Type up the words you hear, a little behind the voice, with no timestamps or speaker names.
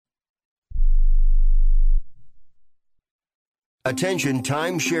Attention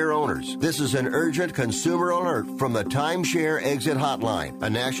timeshare owners. This is an urgent consumer alert from the Timeshare Exit Hotline, a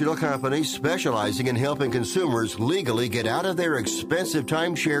national company specializing in helping consumers legally get out of their expensive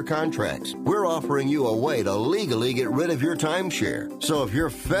timeshare contracts. We're offering you a way to legally get rid of your timeshare. So if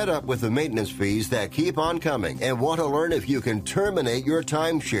you're fed up with the maintenance fees that keep on coming and want to learn if you can terminate your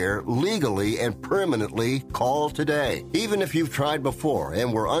timeshare legally and permanently, call today. Even if you've tried before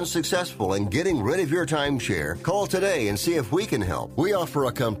and were unsuccessful in getting rid of your timeshare, call today and see if we can help. We offer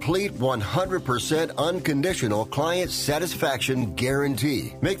a complete 100% unconditional client satisfaction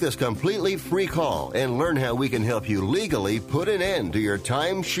guarantee. Make this completely free call and learn how we can help you legally put an end to your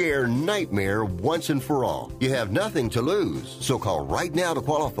timeshare nightmare once and for all. You have nothing to lose, so call right now to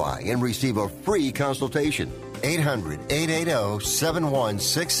qualify and receive a free consultation.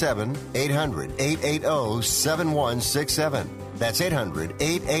 800-880-7167. 800-880-7167. That's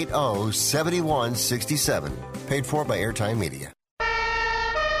 800-880-7167. Paid for by Airtime Media.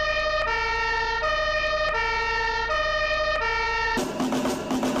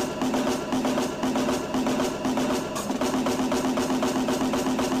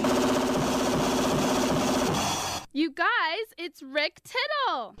 You guys, it's Rick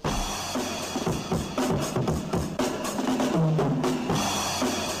Tittle.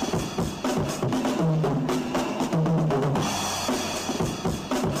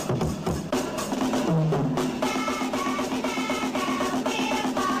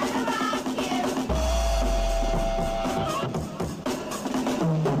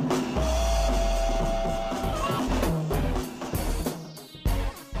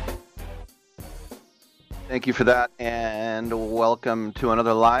 Thank you for that, and welcome to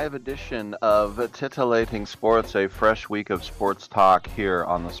another live edition of Titillating Sports, a fresh week of sports talk here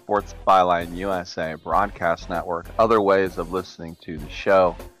on the Sports Byline USA broadcast network. Other ways of listening to the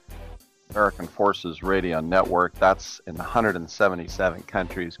show: American Forces Radio Network. That's in 177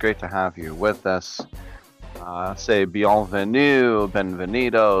 countries. Great to have you with us. Say bienvenue,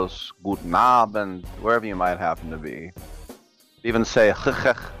 benvenidos, guten Abend, wherever you might happen to be. Even say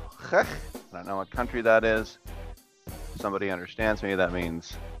I don't know what country that is. If somebody understands me, that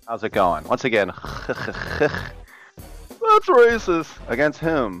means, how's it going? Once again, that's racist. Against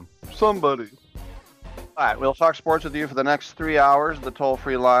whom? Somebody. All right, we'll talk sports with you for the next 3 hours. The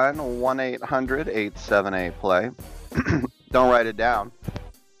toll-free line, 1-800-878-PLAY. Don't write it down.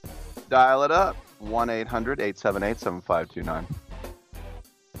 Dial it up, 1-800-878-7529.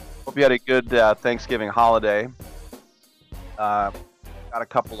 Hope you had a good Thanksgiving holiday. Got a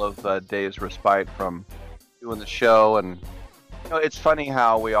couple of days respite from doing the show, and it's funny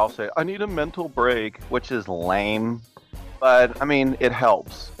how we all say, I need a mental break, which is lame, but I mean, it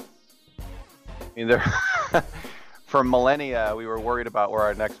helps. I mean, for millennia, we were worried about where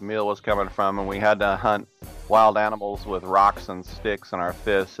our next meal was coming from, and we had to hunt wild animals with rocks and sticks in our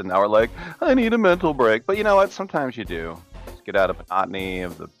fists, and now we're like, I need a mental break. But you know what? Sometimes you do. Just get out of monotony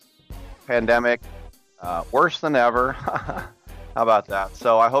of the pandemic. Worse than ever. How about that?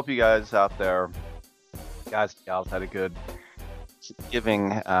 So I hope you guys out there, guys and gals, had a good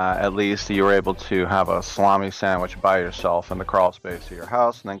Thanksgiving. At least you were able to have a salami sandwich by yourself in the crawl space of your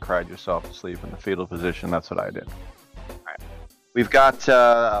house and then cried yourself to sleep in the fetal position. That's what I did. All right. We've got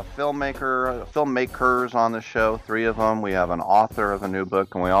filmmakers on the show, 3 of them. We have an author of a new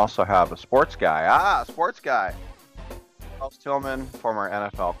book, and we also have a sports guy. Sports guy. Charles Tillman, former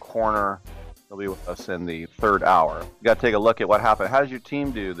NFL corner. He'll be with us in the 3rd hour. You got to take a look at what happened. How did your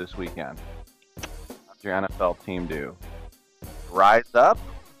team do this weekend? How did your NFL team do? Rise up?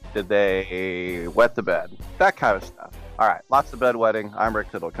 Did they wet the bed? That kind of stuff. All right, lots of bedwetting. I'm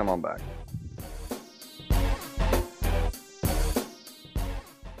Rick Tittle. Come on back.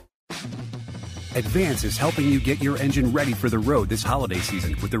 Advance is helping you get your engine ready for the road this holiday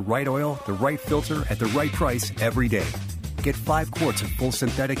season with the right oil, the right filter, at the right price every day. Get 5 quarts of full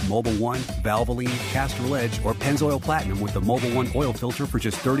synthetic Mobil 1, Valvoline, Castrol Edge, or Pennzoil Platinum with the Mobil 1 oil filter for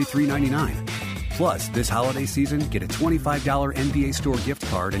just $33.99. Plus, this holiday season, get a $25 NBA store gift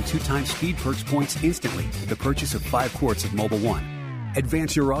card and 2 times Speed Perks points instantly with the purchase of 5 quarts of Mobil 1.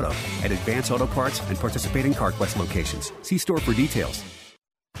 Advance your auto at Advance Auto Parts and participating CarQuest locations. See store for details.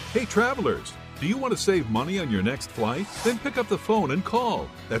 Hey, travelers, do you want to save money on your next flight? Then pick up the phone and call.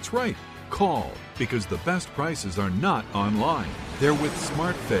 That's right. Call, because the best prices are not online. They're with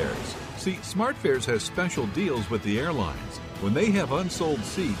SmartFares. See, SmartFares has special deals with the airlines. When they have unsold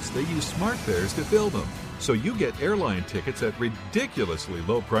seats, they use SmartFares to fill them. So you get airline tickets at ridiculously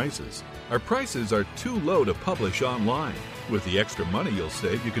low prices. Our prices are too low to publish online. With the extra money you'll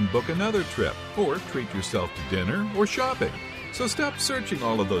save, you can book another trip or treat yourself to dinner or shopping. So stop searching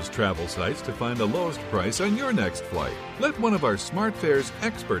all of those travel sites to find the lowest price on your next flight. Let one of our SmartFares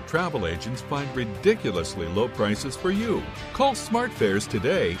expert travel agents find ridiculously low prices for you. Call SmartFares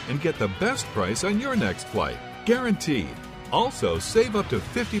today and get the best price on your next flight. Guaranteed. Also, save up to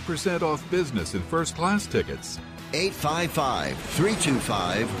 50% off business and first class tickets.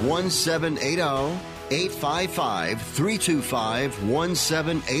 855-325-1780.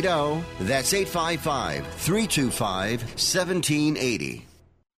 855-325-1780. That's 855-325-1780.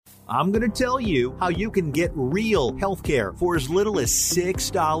 I'm going to tell you how you can get real health care for as little as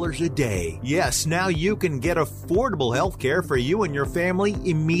 $6 a day. Yes, now you can get affordable health care for you and your family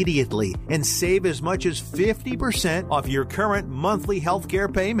immediately and save as much as 50% off your current monthly health care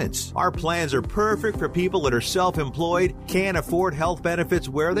payments. Our plans are perfect for people that are self-employed, can't afford health benefits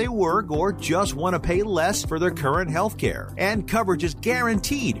where they work, or just want to pay less for their current health care. And coverage is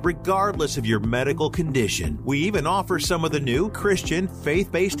guaranteed regardless of your medical condition. We even offer some of the new Christian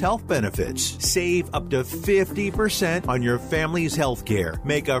faith-based health benefits. Save up to 50% on your family's health care.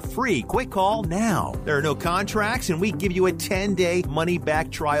 Make a free quick call now. There are no contracts, and we give you a 10-day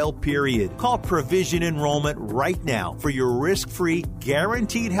money-back trial period. Call Provision Enrollment right now for your risk-free,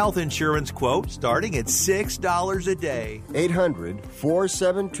 guaranteed health insurance quote starting at $6 a day.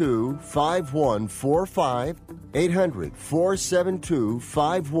 800-472-5145.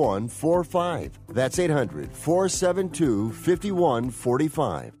 800-472-5145. That's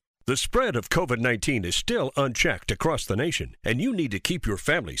 800-472-5145. The spread of COVID-19 is still unchecked across the nation, and you need to keep your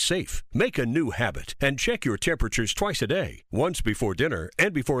family safe. Make a new habit and check your temperatures twice a day, once before dinner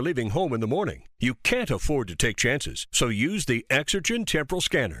and before leaving home in the morning. You can't afford to take chances, so use the Exergen Temporal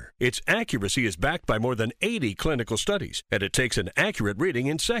Scanner. Its accuracy is backed by more than 80 clinical studies, and it takes an accurate reading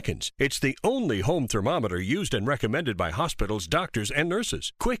in seconds. It's the only home thermometer used and recommended by hospitals, doctors, and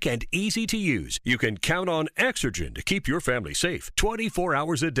nurses. Quick and easy to use. You can count on Exergen to keep your family safe 24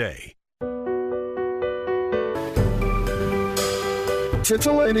 hours a day.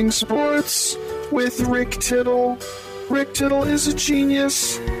 Titillating Sports with Rick Tittle. Rick Tittle is a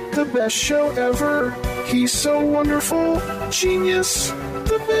genius, the best show ever. He's so wonderful, genius,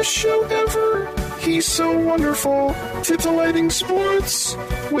 the best show ever. He's so wonderful. Titillating Sports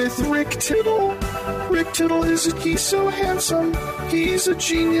with Rick Tittle. Rick Tittle he's so handsome, he's a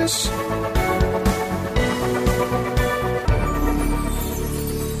genius.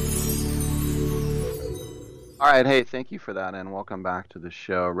 All right, hey, thank you for that, and welcome back to the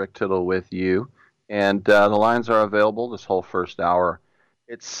show. Rick Tittle with you, and the lines are available this whole first hour.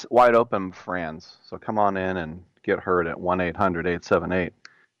 It's wide open, friends, so come on in and get heard at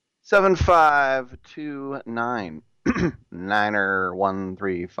 1-800-878-7529, Niner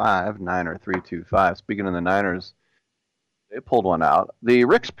 135, Niner 325. Speaking of the Niners, they pulled one out. The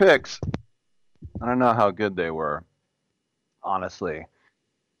Rick's Picks, I don't know how good they were, honestly.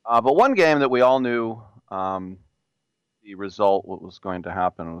 But one game that we all knew the result, what was going to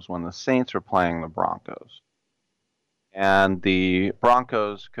happen, was when the Saints were playing the Broncos. And the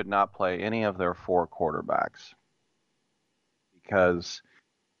Broncos could not play any of their four quarterbacks because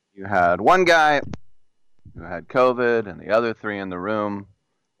you had one guy who had COVID and the other three in the room,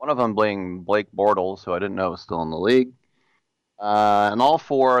 one of them being Blake Bortles, who I didn't know was still in the league. And all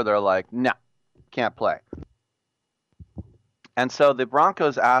four, they're like, no, can't play. And so the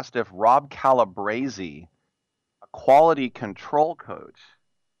Broncos asked if Rob Calabrese, a quality control coach,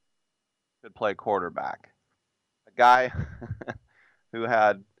 could play quarterback. A guy who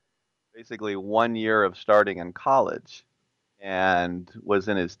had basically 1 year of starting in college and was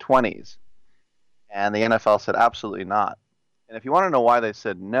in his 20s. And the NFL said absolutely not. And if you want to know why they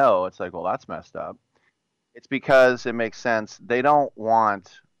said no, it's like, well, that's messed up. It's because it makes sense. The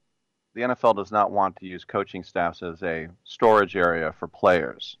NFL does not want to use coaching staffs as a storage area for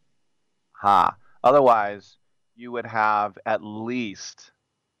players. Otherwise, you would have at least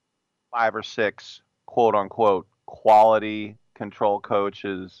 5 or 6 quote-unquote quality control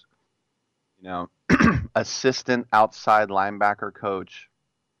coaches, assistant outside linebacker coach,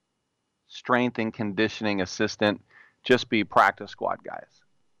 strength and conditioning assistant, just be practice squad guys.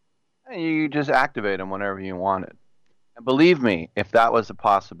 And you just activate them whenever you want it. And believe me, if that was a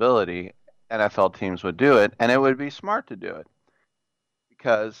possibility, NFL teams would do it, and it would be smart to do it.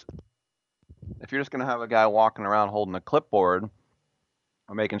 Because if you're just going to have a guy walking around holding a clipboard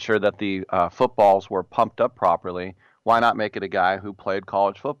or making sure that the footballs were pumped up properly, why not make it a guy who played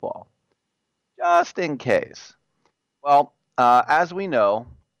college football? Just in case. Well, as we know,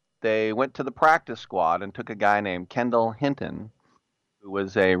 they went to the practice squad and took a guy named Kendall Hinton, who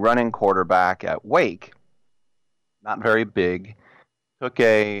was a running quarterback at Wake. Not very big, took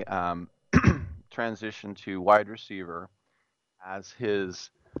a transition to wide receiver, as his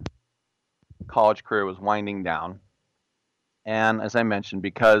college career was winding down. And as I mentioned,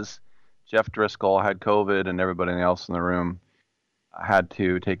 because Jeff Driscoll had COVID and everybody else in the room had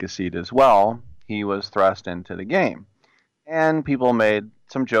to take a seat as well, he was thrust into the game. And people made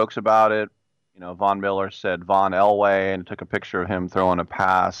some jokes about it. Von Miller said Von Elway and took a picture of him throwing a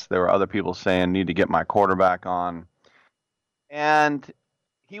pass. There were other people saying, need to get my quarterback on. And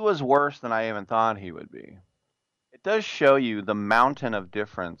he was worse than I even thought he would be. It does show you the mountain of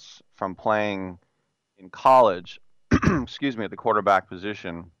difference from playing in college, excuse me, at the quarterback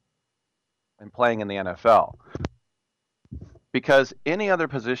position and playing in the NFL. Because any other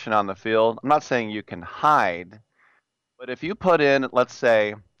position on the field, I'm not saying you can hide, but if you put in, let's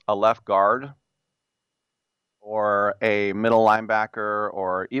say, a left guard or a middle linebacker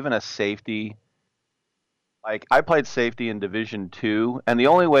or even a safety, like I played safety in Division II, and the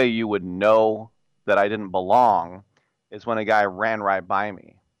only way you would know that I didn't belong is when a guy ran right by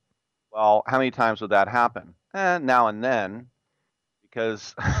me. Well, how many times would that happen? Now and then,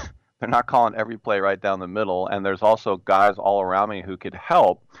 because they're not calling every play right down the middle, and there's also guys all around me who could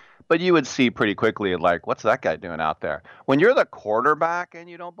help. But you would see pretty quickly, like, what's that guy doing out there? When you're the quarterback and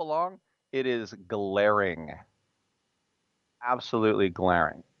you don't belong, it is glaring. Absolutely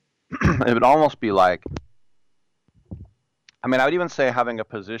glaring. It would almost be like, I would even say having a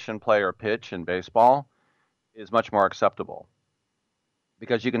position player pitch in baseball is much more acceptable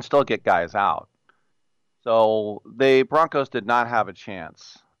because you can still get guys out. So the Broncos did not have a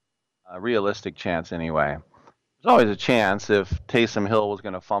chance, a realistic chance anyway. There's always a chance if Taysom Hill was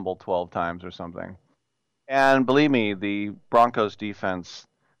going to fumble 12 times or something. And believe me, the Broncos defense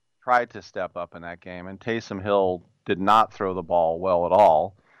tried to step up in that game, and Taysom Hill did not throw the ball well at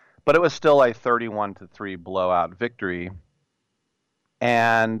all. But it was still a 31-3 blowout victory.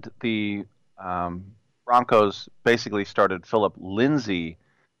 And the Broncos basically started Philip Lindsay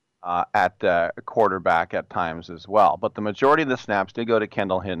at quarterback at times as well. But the majority of the snaps did go to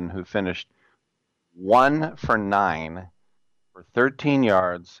Kendall Hinton, who finished 1 for 9 for 13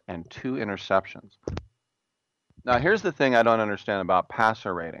 yards and 2 interceptions. Now, here's the thing I don't understand about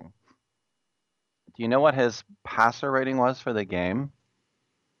passer rating. Do you know what his passer rating was for the game?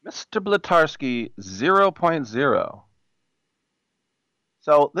 Mr. Blatarski, 0.0.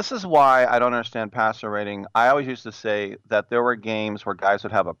 So this is why I don't understand passer rating. I always used to say that there were games where guys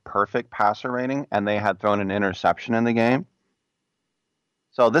would have a perfect passer rating and they had thrown an interception in the game.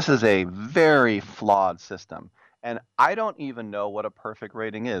 So this is a very flawed system. And I don't even know what a perfect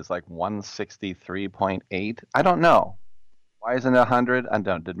rating is, like 163.8. I don't know. Why isn't it 100? I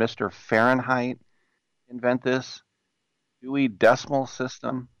don't. Did Mr. Fahrenheit invent this Dewey Decimal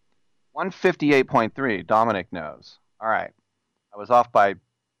System? 158.3. Dominic knows. All right. I was off by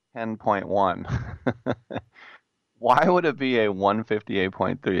 10.1. Why would it be a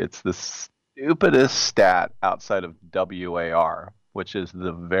 158.3? It's the stupidest stat outside of WAR, which is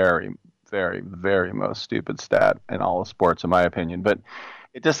the very, very, very most stupid stat in all of sports, in my opinion. But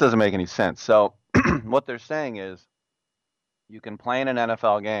it just doesn't make any sense. So what they're saying is you can play in an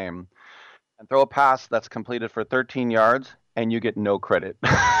NFL game and throw a pass that's completed for 13 yards, and you get no credit.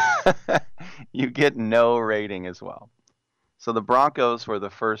 You get no rating as well. So the Broncos were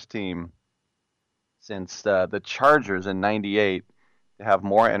the first team since the Chargers in '98 to have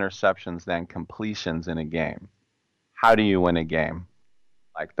more interceptions than completions in a game. How do you win a game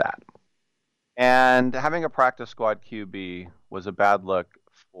like that? And having a practice squad QB was a bad look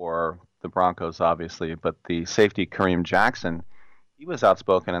for the Broncos, obviously, but the safety Kareem Jackson, he was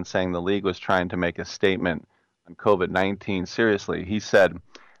outspoken in saying the league was trying to make a statement on COVID-19 seriously. He said,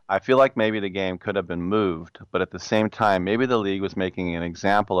 I feel like maybe the game could have been moved, but at the same time, maybe the league was making an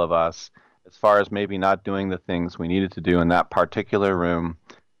example of us as far as maybe not doing the things we needed to do in that particular room,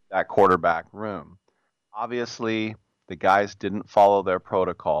 that quarterback room. Obviously, the guys didn't follow their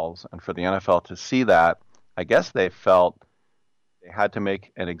protocols, and for the NFL to see that, I guess they felt they had to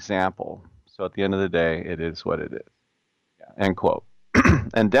make an example. So at the end of the day, it is what it is. Yeah, end quote.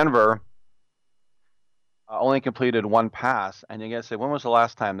 And Denver only completed one pass, and you're going to say, when was the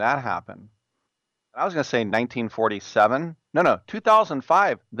last time that happened? And I was going to say 1947. No,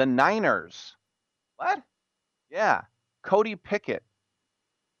 2005, the Niners. What? Yeah, Cody Pickett.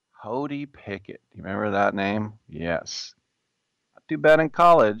 Cody Pickett. Do you remember that name? Yes. Not too bad in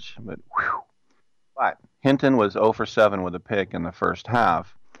college, but whew. But Hinton was 0 for 7 with a pick in the first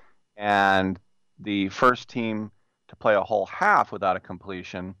half, and the first team to play a whole half without a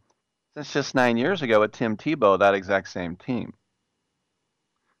completion since just 9 years ago with Tim Tebow, that exact same team.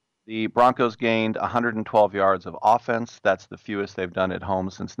 The Broncos gained 112 yards of offense. That's the fewest they've done at home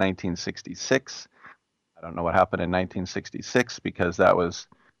since 1966. I don't know what happened in 1966 because that was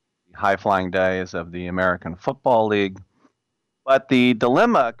the high-flying days of the American Football League. But the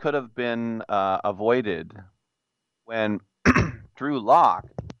dilemma could have been avoided when Drew Lock,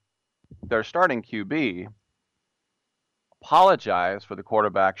 their starting QB, apologized for the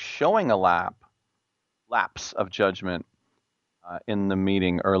quarterback showing a lapse of judgment in the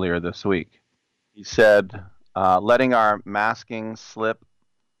meeting earlier this week. He said, letting our masking slip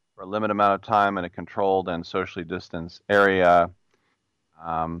for a limited amount of time in a controlled and socially distanced area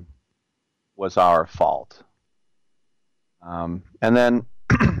was our fault. And then,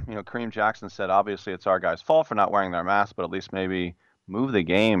 Kareem Jackson said, obviously it's our guys' fault for not wearing their mask, but at least maybe move the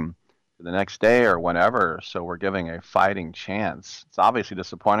game to the next day or whenever, so we're giving a fighting chance. It's obviously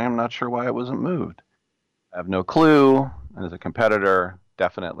disappointing. I'm not sure why it wasn't moved. I have no clue, and as a competitor,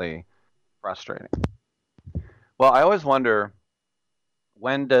 definitely frustrating. Well, I always wonder,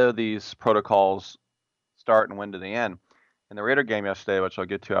 when do these protocols start and when do they end? In the Raider game yesterday, which I'll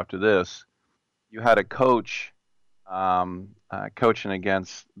get to after this, you had a coach coaching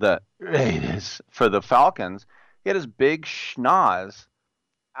against the Raiders for the Falcons. He had his big schnoz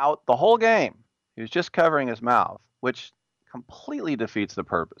out the whole game. He was just covering his mouth, which completely defeats the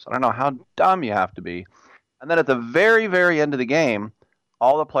purpose. I don't know how dumb you have to be. And then at the very, very end of the game,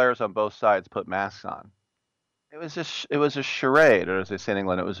 all the players on both sides put masks on. It was a charade, or as they say in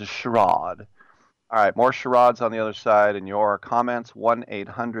England, it was a charade. All right, more charades on the other side, and your comments,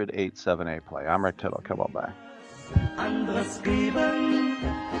 1-800-878-PLAY. I'm Rick Tittle. Come on back. Anderes geben,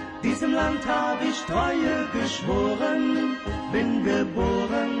 diesem Land hab ich Treue geschworen, bin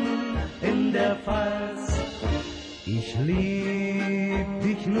geboren in der Pfalz. Ich lieb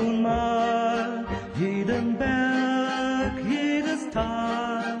dich nun mal, jeden Berg, jedes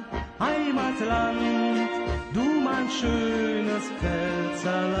Tal, Heimatland, du mein schönes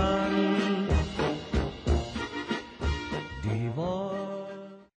Pfälzerland. Die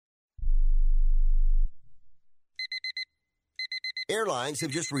Airlines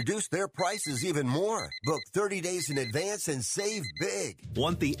have just reduced their prices even more. Book 30 days in advance and save big.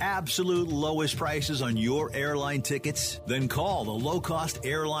 Want the absolute lowest prices on your airline tickets? Then call the Low Cost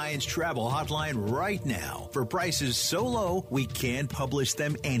Airlines Travel Hotline right now for prices so low we can't publish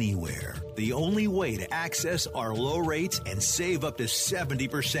them anywhere. The only way to access our low rates and save up to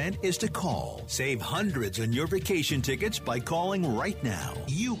 70% is to call. Save hundreds on your vacation tickets by calling right now.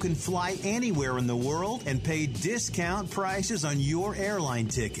 You can fly anywhere in the world and pay discount prices on your airline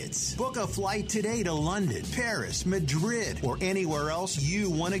tickets. Book a flight today to London, Paris, Madrid, or anywhere else you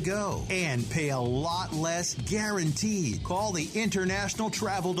want to go. And pay a lot less guaranteed. Call the International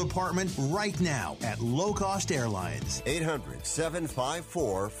Travel Department right now at Low Cost Airlines.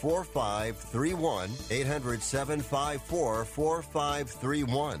 800-754-4531.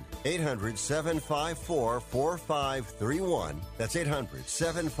 800-754-4531. 800-754-4531. That's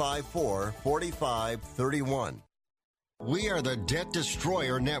 800-754-4531. We are the Debt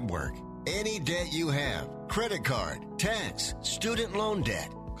Destroyer Network. Any debt you have, credit card, tax, student loan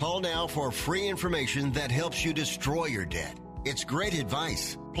debt, call now for free information that helps you destroy your debt. It's great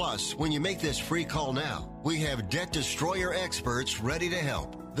advice. Plus, when you make this free call now, we have Debt Destroyer experts ready to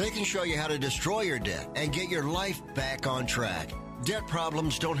help. They can show you how to destroy your debt and get your life back on track. Debt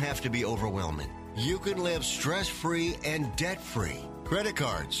problems don't have to be overwhelming. You can live stress-free and debt-free. Credit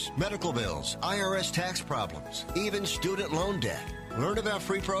cards, medical bills, IRS tax problems, even student loan debt. Learn about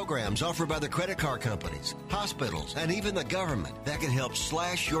free programs offered by the credit card companies, hospitals, and even the government that can help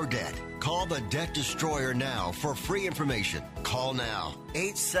slash your debt. Call the Debt Destroyer now for free information. Call now.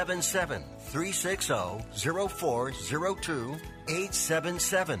 877-360-0402.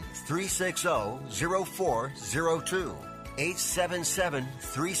 877-360-0402.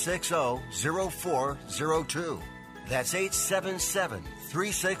 877-360-0402. That's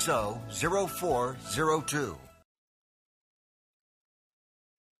 877-360-0402.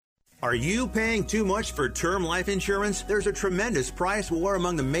 Are you paying too much for term life insurance? There's a tremendous price war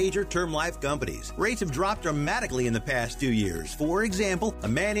among the major term life companies. Rates have dropped dramatically in the past 2 years. For example, a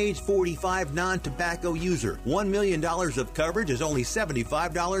man age 45 non-tobacco user, $1 million of coverage is only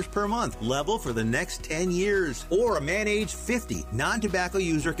 $75 per month, level for the next 10 years. Or a man age 50 non-tobacco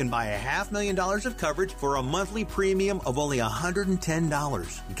user can buy $500,000 of coverage for a monthly premium of only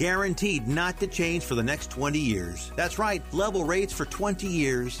 $110, guaranteed not to change for the next 20 years. That's right, level rates for 20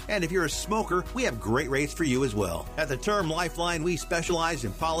 years. And if you're a smoker, we have great rates for you as well. At the Term Lifeline, we specialize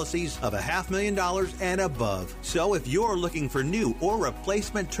in policies of $500,000 and above. So if you're looking for new or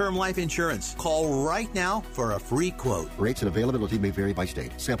replacement term life insurance, call right now for a free quote. Rates and availability may vary by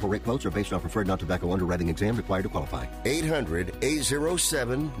state. Sample rate quotes are based on preferred non-tobacco underwriting exam required to qualify.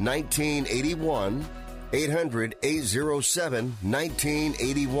 800-807-1981.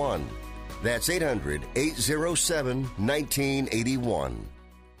 800-807-1981. That's 800-807-1981.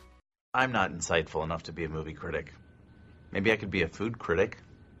 I'm not insightful enough to be a movie critic. Maybe I could be a food critic.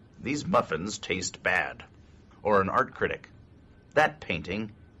 These muffins taste bad. Or an art critic. That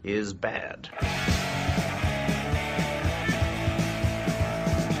painting is bad.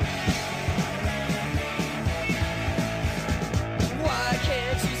 Why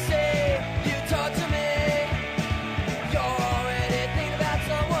can't you say you talk to me? You're already thinking about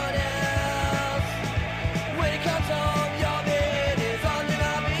someone else. When it comes home, your bed is on and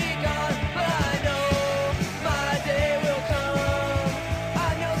I'll be gone. But I know my day will come.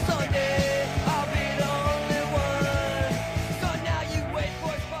 I know someday I'll be the only one. So now you wait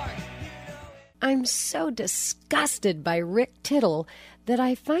for a spark. I'm so disgusted by Rick Tittle that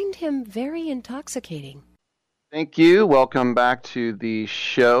I find him very intoxicating. Thank you. Welcome back to the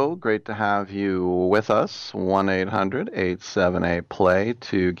show. Great to have you with us. 1-800-878-PLAY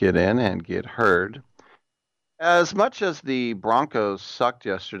to get in and get heard. As much as the Broncos sucked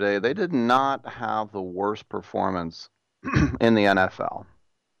yesterday, they did not have the worst performance in the NFL.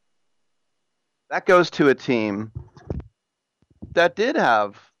 That goes to a team that did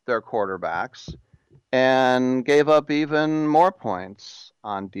have their quarterbacks and gave up even more points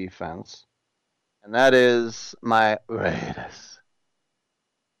on defense. And that is my Raiders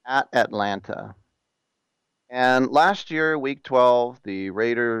at Atlanta. And last year, Week 12, the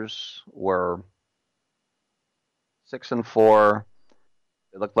Raiders were 6-4.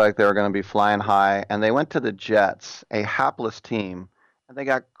 It looked like they were going to be flying high. And they went to the Jets, a hapless team, and they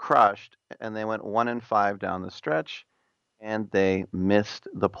got crushed. And they went 1-5 down the stretch. And they missed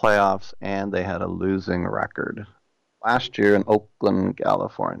the playoffs, and they had a losing record last year in Oakland,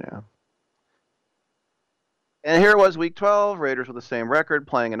 California. And here it was, Week 12, Raiders with the same record,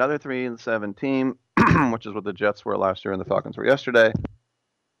 playing another 3-7 team, which is what the Jets were last year and the Falcons were yesterday.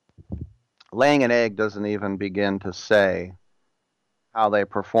 Laying an egg doesn't even begin to say how they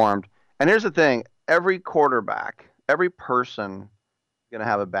performed. And here's the thing, every quarterback, every person is going to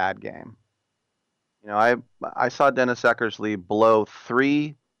have a bad game. You know, I saw Dennis Eckersley blow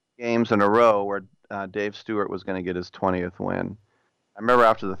 3 games in a row where Dave Stewart was going to get his 20th win. I remember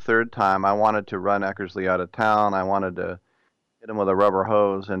after the 3rd time, I wanted to run Eckersley out of town. I wanted to hit him with a rubber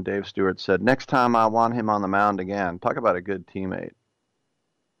hose, and Dave Stewart said, next time I want him on the mound again. Talk about a good teammate.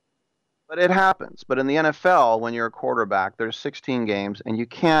 But it happens. But in the NFL, when you're a quarterback, there's 16 games, and you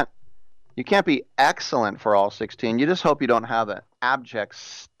can't be excellent for all 16. You just hope you don't have an abject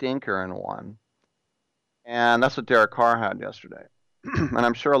stinker in one. And that's what Derek Carr had yesterday. And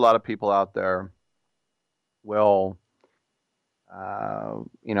I'm sure a lot of people out there will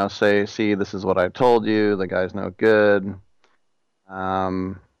say, see, this is what I told you. The guy's no good.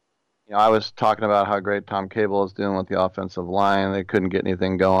 I was talking about how great Tom Cable is doing with the offensive line. They couldn't get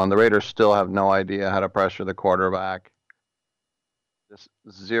anything going. The Raiders still have no idea how to pressure the quarterback. Just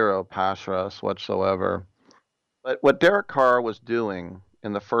zero pass rush whatsoever. But what Derek Carr was doing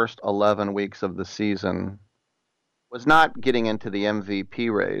in the first 11 weeks of the season was not getting into the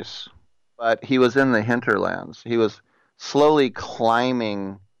MVP race, but he was in the hinterlands. He was slowly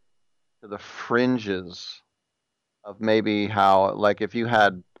climbing to the fringes of maybe how, like if you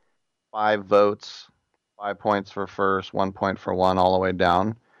had 5 votes, 5 points for first, 1 point for one, all the way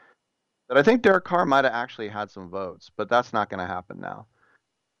down, that I think Derek Carr might have actually had some votes, but that's not going to happen now.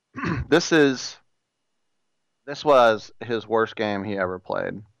 This was his worst game he ever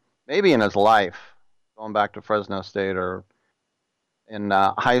played, maybe in his life, going back to Fresno State or in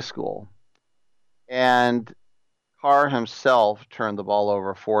high school. And Carr himself turned the ball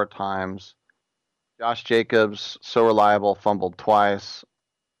over 4 times. Josh Jacobs, so reliable, fumbled twice.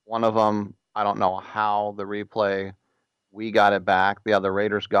 One of them, I don't know how the replay, we got it back. The other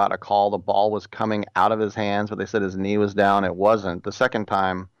Raiders got a call. The ball was coming out of his hands, but they said his knee was down. It wasn't. The second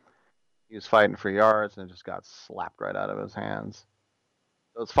time, he was fighting for yards and it just got slapped right out of his hands.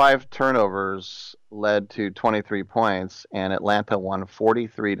 Those 5 turnovers led to 23 points, and Atlanta won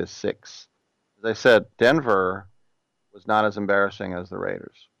 43-6. As I said, Denver was not as embarrassing as the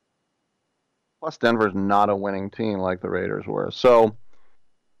Raiders. Plus, Denver's not a winning team like the Raiders were. So,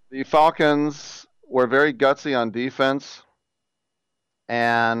 the Falcons were very gutsy on defense,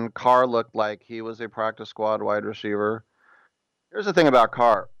 and Carr looked like he was a practice squad wide receiver. Here's the thing about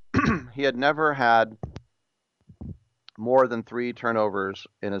Carr. He had never had more than 3 turnovers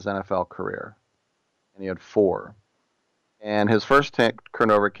in his NFL career, and he had 4. And his first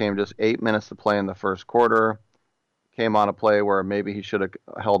turnover came just 8 minutes to play in the first quarter. Came on a play where maybe he should have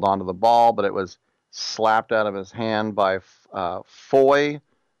held on to the ball, but it was slapped out of his hand by Foye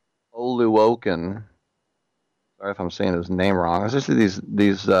Oluokun. Sorry if I'm saying his name wrong. It's just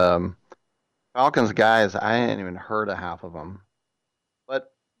these Falcons guys. I hadn't even heard of half of them.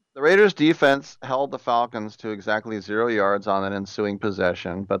 But the Raiders defense held the Falcons to exactly 0 yards on an ensuing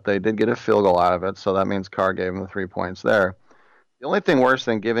possession, but they did get a field goal out of it, so that means Carr gave them the 3 points there. The only thing worse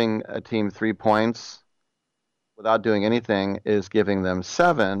than giving a team 3 points without doing anything is giving them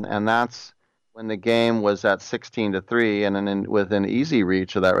 7, and that's when the game was at 16-3 and within easy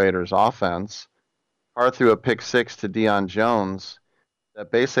reach of that Raiders offense. Carr threw a pick 6 to Deion Jones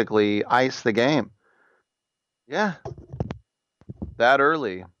that basically iced the game. Yeah, that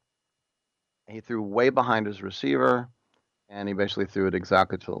early. He threw way behind his receiver, and he basically threw it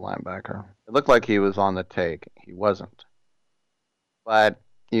exactly to the linebacker. It looked like he was on the take. He wasn't. But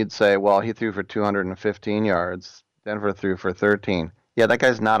you'd say, well, he threw for 215 yards. Denver threw for 13. Yeah, that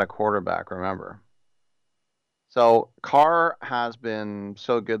guy's not a quarterback, remember. So Carr has been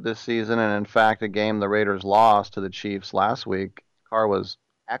so good this season, and in fact, a game the Raiders lost to the Chiefs last week, Carr was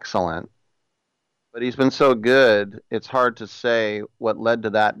excellent. But he's been so good, it's hard to say what led to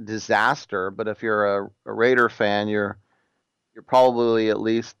that disaster. But if you're a Raider fan, you're probably at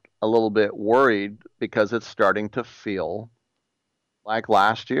least a little bit worried because it's starting to feel like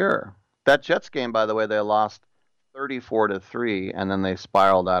last year. That Jets game, by the way, they lost 34-3, and then they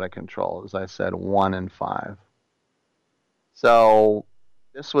spiraled out of control. As I said, 1-5. So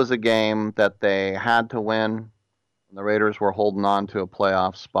this was a game that they had to win. And the Raiders were holding on to a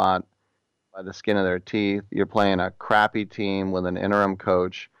playoff spot by the skin of their teeth. You're playing a crappy team with an interim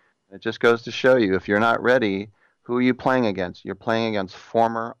coach. It just goes to show you, if you're not ready, who are you playing against? You're playing against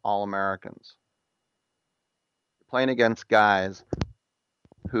former All-Americans. You're playing against guys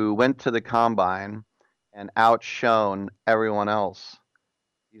who went to the combine and outshone everyone else.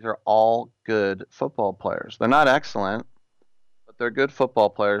 These are all good football players. They're not excellent, but they're good football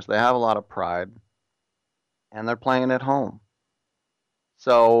players. They have a lot of pride, and they're playing at home.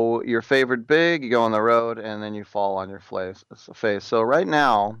 So you're favored big, you go on the road, and then you fall on your face. So right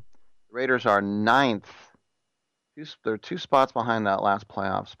now, the Raiders are 9th. They're 2 spots behind that last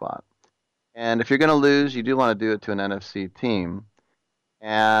playoff spot. And if you're going to lose, you do want to do it to an NFC team.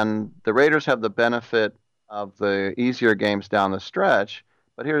 And the Raiders have the benefit of the easier games down the stretch.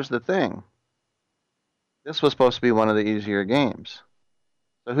 But here's the thing. This was supposed to be one of the easier games.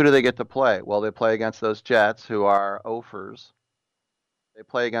 So who do they get to play? Well, they play against those Jets, who are offers. They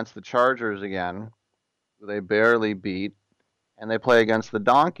play against the Chargers again, who they barely beat. And they play against the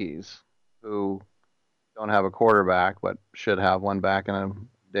Donkeys, who don't have a quarterback, but should have one back in a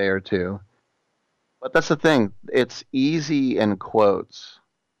day or two. But that's the thing. It's easy in quotes,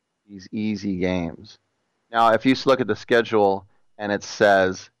 these easy games. Now, if you look at the schedule and it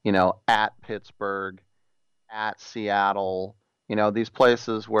says, at Pittsburgh, at Seattle, these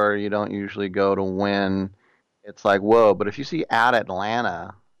places where you don't usually go to win, it's like, whoa. But if you see at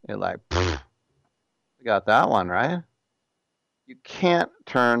Atlanta, you're like, we got that one, right? You can't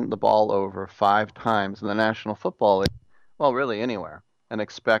turn the ball over 5 times in the National Football League, well, really anywhere, and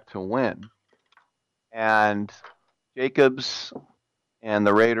expect to win. And Jacobs and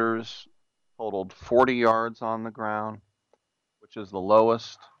the Raiders totaled 40 yards on the ground, which is the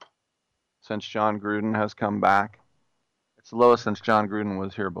lowest since John Gruden has come back. It's the lowest since John Gruden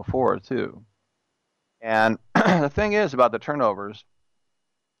was here before, too. And the thing is about the turnovers,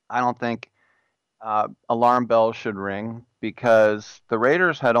 I don't think alarm bells should ring, because the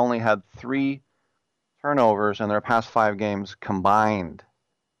Raiders had only had 3 turnovers in their past 5 games combined.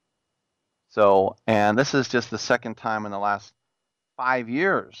 So, and this is just the second time in the last 5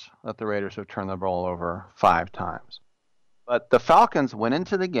 years that the Raiders have turned the ball over 5 times. But the Falcons went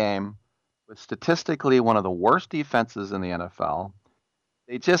into the game with statistically one of the worst defenses in the NFL.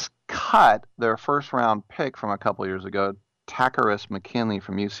 They just cut their first-round pick from a couple years ago, Takaris McKinley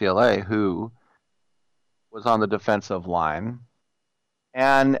from UCLA, who was on the defensive line.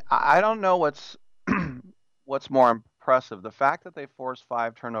 And I don't know what's more impressive, the fact that they forced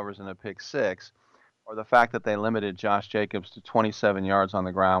 5 turnovers in a pick 6, or the fact that they limited Josh Jacobs to 27 yards on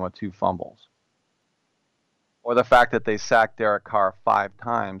the ground with 2 fumbles, or the fact that they sacked Derek Carr 5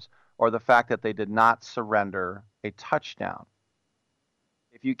 times, or the fact that they did not surrender a touchdown.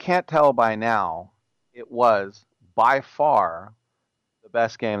 If you can't tell by now, it was by far the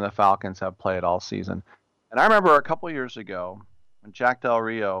best game the Falcons have played all season. And I remember a couple years ago when Jack Del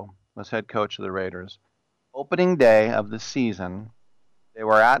Rio was head coach of the Raiders, opening day of the season, they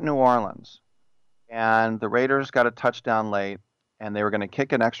were at New Orleans, and the Raiders got a touchdown late, and they were going to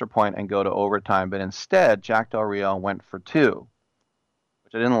kick an extra point and go to overtime. But instead, Jack Del Rio went for 2,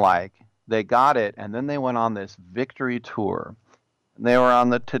 which I didn't like. They got it, and then they went on this victory tour. And they were on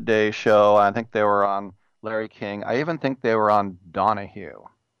the Today Show. I think they were on Larry King. I even think they were on Donahue.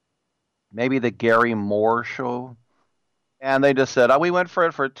 Maybe the Gary Moore show. And they just said, we went for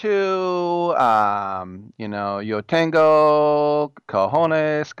it for two. Yo tengo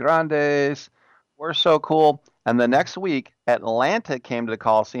cojones grandes. We're so cool. And the next week, Atlanta came to the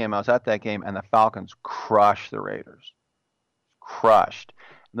Coliseum. I was at that game, and the Falcons crushed the Raiders. Crushed.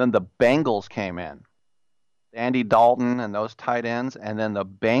 And then the Bengals came in. Andy Dalton and those tight ends, and then the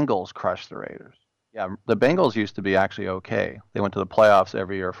Bengals crushed the Raiders. Yeah, the Bengals used to be actually okay. They went to the playoffs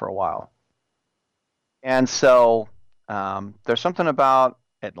every year for a while. And so there's something about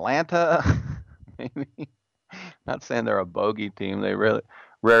Atlanta, maybe. Not saying they're a bogey team. They really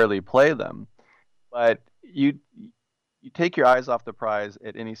rarely play them. But you take your eyes off the prize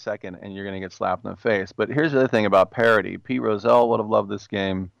at any second, and you're going to get slapped in the face. But here's the other thing about parity. Pete Rozelle would have loved this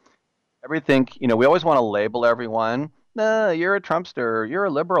game. Everything, we always want to label everyone. No, you're a Trumpster. You're a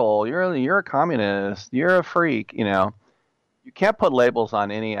liberal. You're a communist. You're a freak. You can't put labels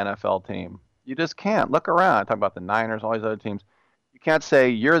on any NFL team. You just can't. Look around. Talk about the Niners, all these other teams. You can't say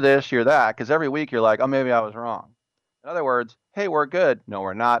you're this, you're that, because every week you're like, oh, maybe I was wrong. In other words, hey, we're good. No,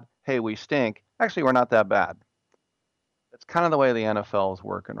 we're not. Hey, we stink. Actually, we're not that bad. That's kind of the way the NFL is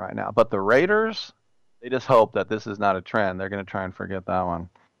working right now. But the Raiders, they just hope that this is not a trend. They're going to try and forget that one.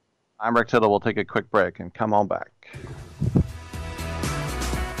 I'm Rick Tittle. We'll take a quick break and come on back.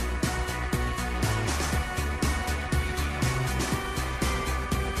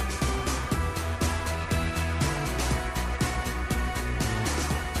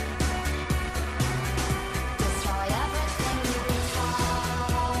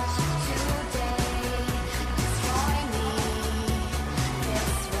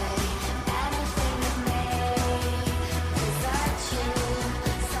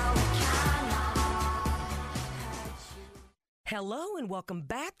 Hello and welcome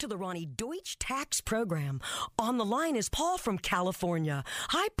back to the Ronnie Deutsch Tax Program. On the line is Paul from California.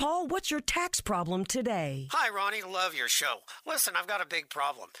 Hi, Paul. What's your tax problem today? Hi, Ronnie. Love your show. Listen, I've got a big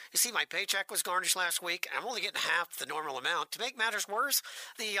problem. You see, my paycheck was garnished last week, and I'm only getting half the normal amount. To make matters worse,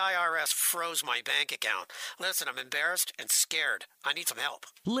 the IRS froze my bank account. Listen, I'm embarrassed and scared. I need some help.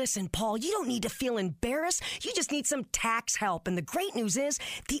 Listen, Paul, you don't need to feel embarrassed. You just need some tax help. And the great news is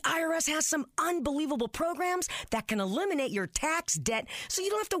the IRS has some unbelievable programs that can eliminate your tax debt so you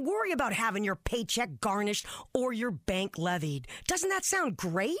don't have to worry about having your paycheck garnished or your bank levied. Doesn't that sound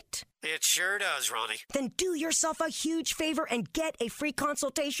great? It sure does, Ronnie. Then do yourself a huge favor and get a free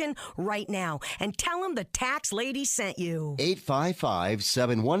consultation right now and tell them the tax lady sent you.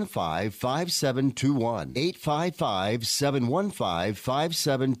 855-715-5721.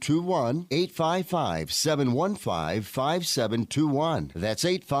 855-715-5721. 855-715-5721. That's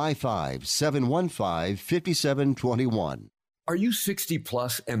 855-715-5721. Are you 60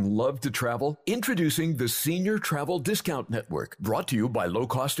 plus and love to travel? Introducing the Senior Travel Discount Network, brought to you by Low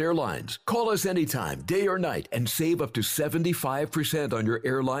Cost Airlines. Call us anytime, day or night, and save up to 75% on your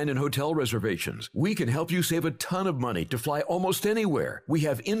airline and hotel reservations. We can help you save a ton of money to fly almost anywhere. We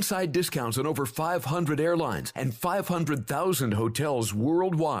have inside discounts on over 500 airlines and 500,000 hotels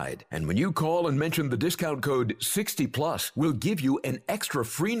worldwide. And when you call and mention the discount code 60 plus, we'll give you an extra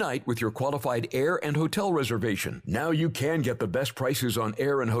free night with your qualified air and hotel reservation. Now you can get the best prices on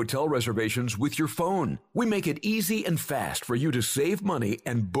air and hotel reservations with your phone. We make it easy and fast for you to save money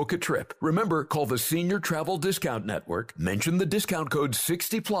and book a trip. Remember, call the Senior Travel Discount Network, mention the discount code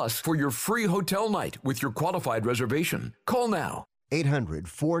 60+ for your free hotel night with your qualified reservation. Call now.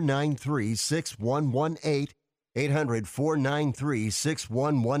 800-493-6118.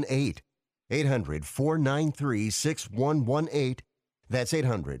 800-493-6118. 800-493-6118. That's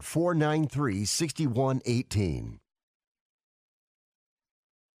 800-493-6118.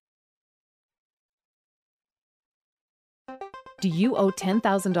 Do you owe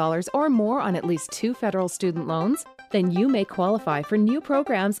 $10,000 or more on at least 2 federal student loans? Then you may qualify for new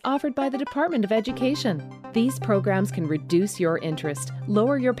programs offered by the Department of Education. These programs can reduce your interest,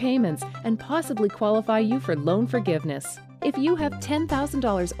 lower your payments, and possibly qualify you for loan forgiveness. If you have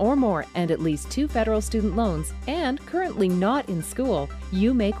 $10,000 or more and at least 2 federal student loans and currently not in school,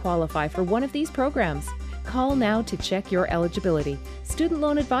 you may qualify for one of these programs. Call now to check your eligibility. Student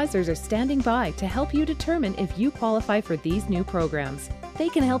loan advisors are standing by to help you determine if you qualify for these new programs. They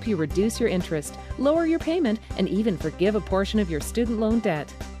can help you reduce your interest, lower your payment, and even forgive a portion of your student loan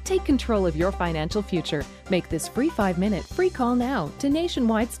debt. Take control of your financial future. Make this free 5-minute free call now to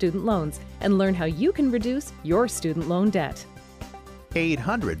Nationwide Student Loans and learn how you can reduce your student loan debt.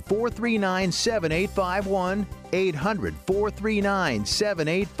 800-439-7851.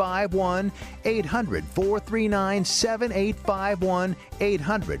 800-439-7851. 800-439-7851.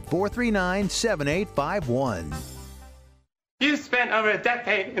 800-439-7851. You spent over a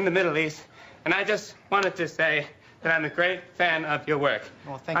decade in the Middle East, and I just wanted to say that I'm a great fan of your work.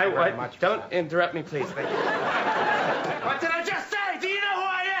 Well, thank you very much. Don't interrupt me, please. Thank you. What did I just say? Do you know who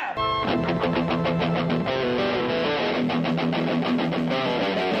I am?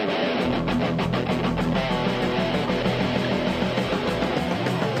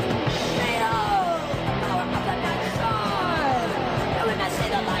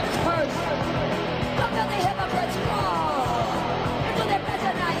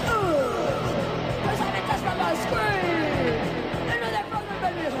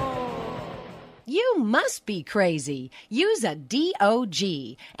 You must be crazy. You's a DOG.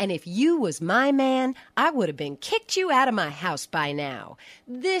 And if you was my man, I would have been kicked you out of my house by now.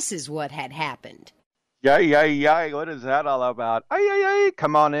 This is what had happened. Yay. What is that all about? Ay.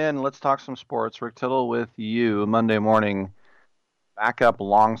 Come on in. Let's talk some sports. Rick Tittle with you Monday morning. Backup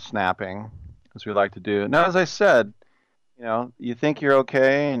long snapping, as we like to do. Now, as I said, you think you're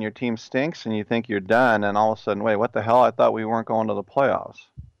okay and your team stinks and you think you're done. And all of a sudden, wait, what the hell? I thought we weren't going to the playoffs.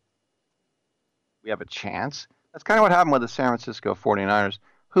 We have a chance. That's kind of what happened with the San Francisco 49ers,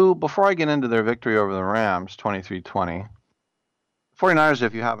 who, before I get into their victory over the Rams, 23-20, 49ers,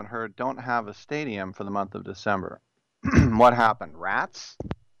 if you haven't heard, don't have a stadium for the month of December. What happened? Rats?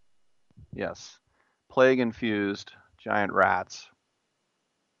 Yes. Plague-infused giant rats.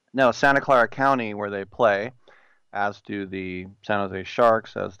 No, Santa Clara County, where they play, as do the San Jose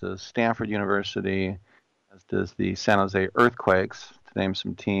Sharks, as does Stanford University, as does the San Jose Earthquakes, to name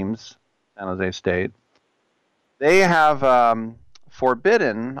some teams. San Jose State. They have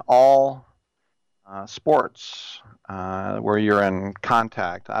forbidden all sports where you're in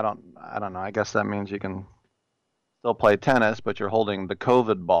contact. I don't know. I guess that means you can still play tennis, but you're holding the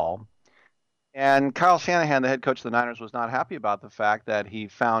COVID ball. And Kyle Shanahan, the head coach of the Niners, was not happy about the fact that he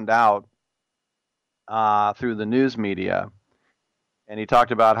found out through the news media. And he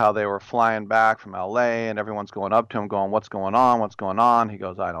talked about how they were flying back from L.A. and everyone's going up to him going, what's going on? What's going on? He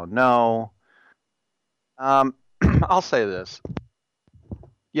goes, I don't know. I'll say this.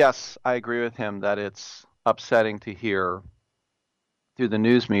 Yes, I agree with him that it's upsetting to hear through the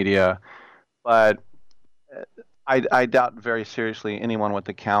news media, but I doubt very seriously anyone with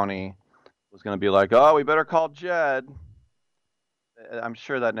the county was going to be like, oh, we better call Jed. I'm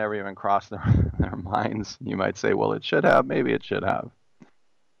sure that never even crossed their minds. You might say, well, it should have. Maybe it should have.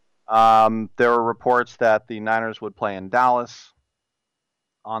 There were reports that the Niners would play in Dallas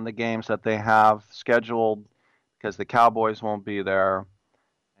on the games that they have scheduled because the Cowboys won't be there.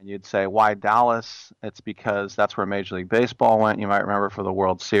 And you'd say, why Dallas? It's because that's where Major League Baseball went. You might remember for the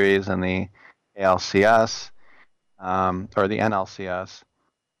World Series and the ALCS or the NLCS.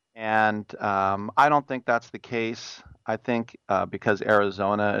 And I don't think that's the case. I think because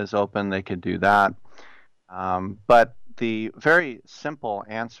Arizona is open, they could do that. But the very simple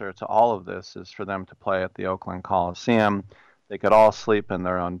answer to all of this is for them to play at the Oakland Coliseum. They could all sleep in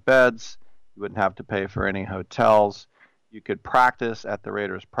their own beds. You wouldn't have to pay for any hotels. You could practice at the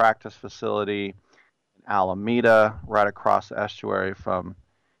Raiders practice facility in Alameda, right across the estuary from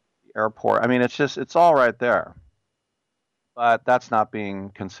the airport. I mean, it's all right there. But that's not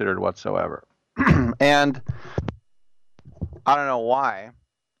being considered whatsoever. And I don't know why.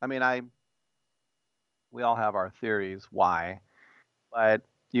 I mean, we all have our theories why, but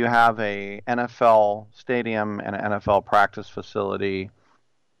you have a NFL stadium and an NFL practice facility,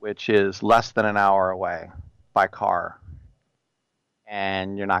 which is less than an hour away by car,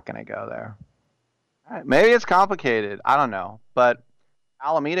 and you're not going to go there. All right, maybe it's complicated. I don't know, but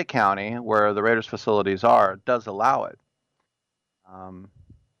Alameda County, where the Raiders facilities are, does allow it.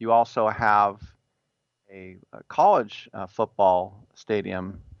 You also have a college football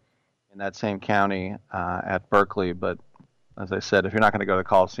stadium in that same county at Berkeley, but as I said, if you're not going to go to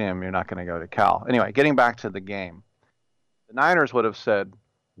Coliseum, you're not going to go to Cal. Anyway, getting back to the game, the Niners would have said,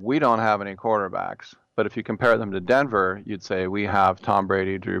 we don't have any quarterbacks, but if you compare them to Denver, you'd say we have Tom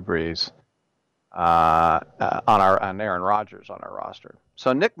Brady, Drew Brees, on Aaron Rodgers on our roster.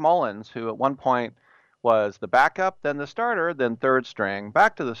 So Nick Mullins, who at one point was the backup, then the starter, then third string,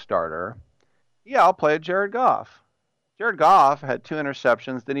 back to the starter, he outplayed Jared Goff. Jared Goff had 2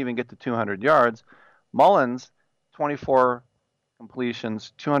 interceptions, didn't even get to 200 yards. Mullins, 24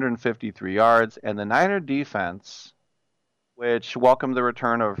 completions, 253 yards, and the Niner defense, which welcomed the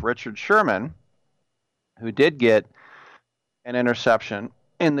return of Richard Sherman, who did get an interception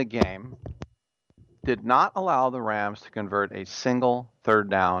in the game. did not allow the Rams to convert a single third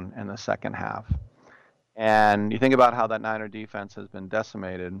down in the second half. And you think about how that Niner defense has been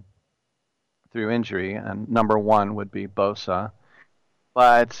decimated through injury, and number one would be Bosa.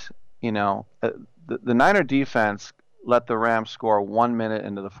 But, the Niner defense let the Rams score 1 minute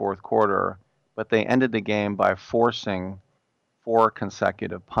into the fourth quarter, but they ended the game by forcing 4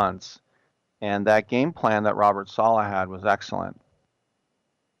 consecutive punts. And that game plan that Robert Saleh had was excellent.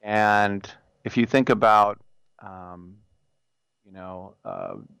 And if you think about,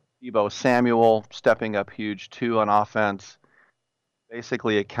 Deebo Samuel stepping up huge too on offense,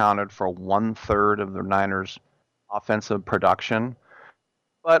 basically accounted for 1/3 of the Niners' offensive production.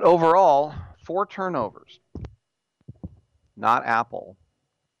 But overall, 4 turnovers. Not Apple,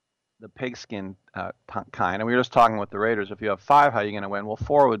 the pigskin kind. And we were just talking with the Raiders. If you have 5, how are you going to win? Well,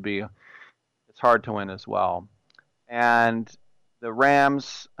 4 would be, it's hard to win as well. And the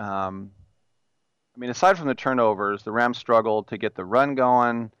Rams, aside from the turnovers, the Rams struggled to get the run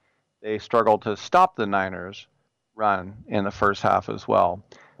going. They struggled to stop the Niners' run in the first half as well.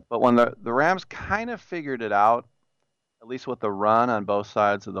 But when the Rams kind of figured it out, at least with the run on both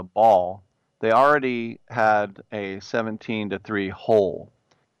sides of the ball, they already had a 17-3 hole.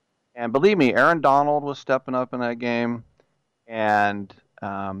 And believe me, Aaron Donald was stepping up in that game, and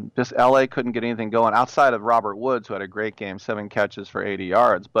just LA couldn't get anything going outside of Robert Woods, who had a great game, 7 catches for 80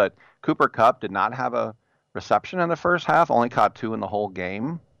 yards. But Cooper Kupp did not have a reception in the first half, only caught 2 in the whole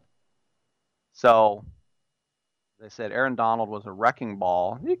game. So they said Aaron Donald was a wrecking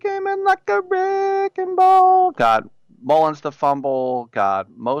ball. He came in like a wrecking ball. Got Mullins to fumble, got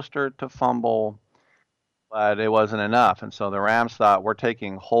Mostert to fumble, but it wasn't enough. And so the Rams thought, we're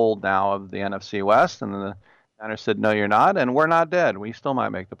taking hold now of the NFC West. And then the Niners said, no, you're not, and we're not dead. We still might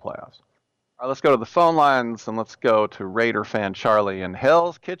make the playoffs. All right, let's go to the phone lines, and let's go to Raider fan Charlie in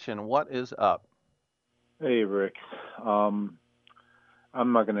Hell's Kitchen. What is up? Hey, Rick.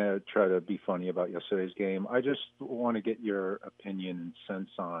 I'm not going to try to be funny about yesterday's game. I just want to get your opinion and sense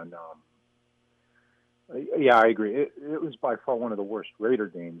on yeah, I agree. It was by far one of the worst Raider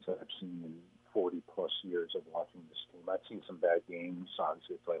games I've seen in 40-plus years of watching this team. I've seen some bad games.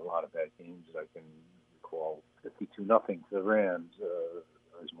 Obviously, I played a lot of bad games. I can recall 52-0 to the Rams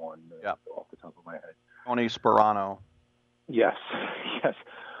as one off the top of my head. Tony Sperano. Yes, yes.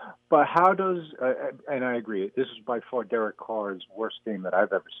 But how does and I agree, this is by far Derek Carr's worst game that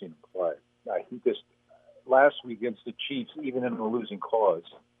I've ever seen him play. He just, last week against the Chiefs, even in a losing cause,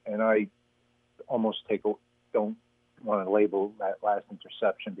 and I almost don't want to label that last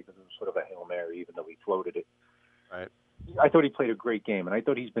interception because it was sort of a Hail Mary, even though he floated it. Right. I thought he played a great game, and I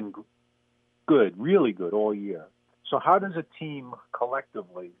thought he's been good, really good all year. So how does a team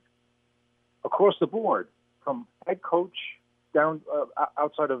collectively, across the board, from head coach down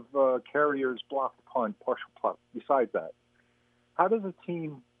outside of Carrier's blocked punt, partial punt, besides that, how does a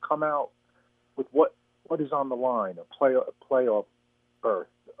team come out with what is on the line, a playoff berth?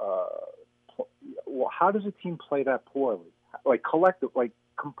 How does a team play that poorly? Like collective, like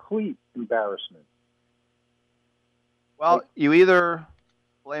complete embarrassment. Well, you either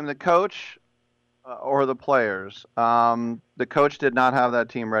blame the coach or the players. The coach did not have that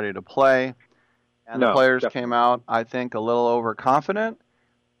team ready to play, and the players came out, I think, a little overconfident.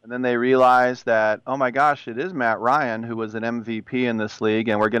 And then they realized that, oh my gosh, it is Matt Ryan, who was an MVP in this league,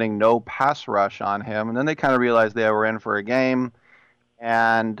 and we're getting no pass rush on him. And then they kind of realized they were in for a game.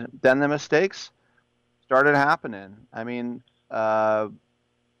 And then the mistakes started happening. I mean, the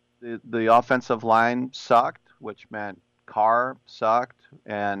offensive line sucked, which meant Carr sucked,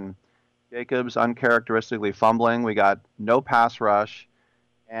 and Jacobs uncharacteristically fumbling. We got no pass rush.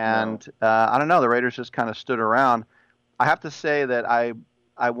 And I don't know, the Raiders just kind of stood around. I have to say that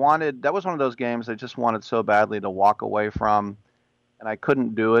that was one of those games I just wanted so badly to walk away from, and I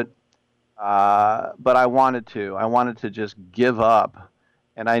couldn't do it. But I wanted to. I wanted to just give up.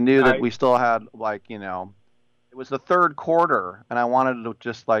 And I knew that we still had, it was the third quarter, and I wanted to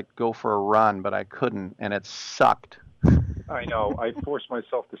just, go for a run, but I couldn't, and it sucked. I know. I forced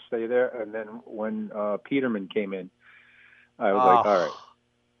myself to stay there, and then when Peterman came in, I was all right.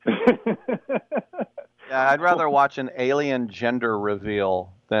 Yeah, I'd rather watch an alien gender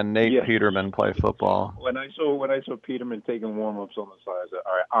reveal than Nate Peterman play football. When I saw Peterman taking warm-ups on the side, I said,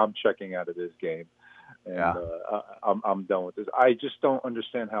 all right, I'm checking out of this game. And I'm done with this. I just don't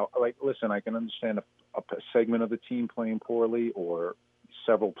understand how. Listen, I can understand a segment of the team playing poorly or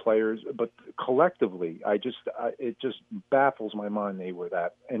several players, but collectively, it just baffles my mind they were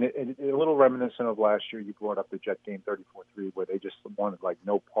that. And it a little reminiscent of last year. You brought up the Jet game 34-3, where they just wanted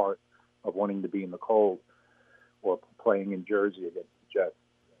no part of wanting to be in the cold or playing in Jersey against the Jets.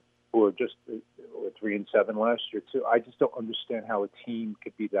 who are just 3-7 last year too. I just don't understand how a team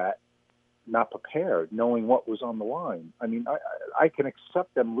could be that not prepared, knowing what was on the line. I mean, I can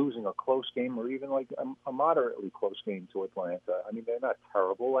accept them losing a close game or even like a moderately close game to Atlanta. I mean, they're not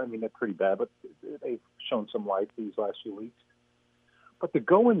terrible. I mean, they're pretty bad, but they've shown some life these last few weeks. But to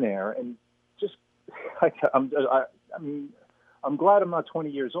go in there and just, I'm glad I'm not 20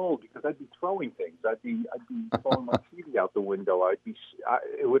 years old because I'd be throwing things. I'd be throwing my TV out the window.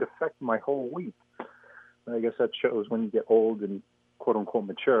 It would affect my whole week. And I guess that shows when you get old and quote unquote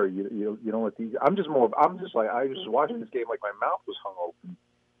mature. You don't let these. I was watching this game like my mouth was hung open.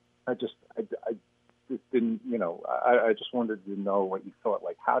 I just didn't. I just wanted to know what you thought.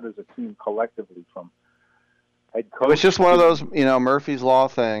 Like, how does a team collectively from head coach? It was just one of those, Murphy's Law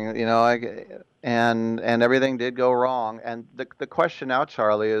thing, and everything did go wrong. And the question now,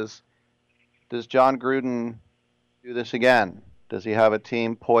 Charlie, is, does John Gruden do this again? Does he have a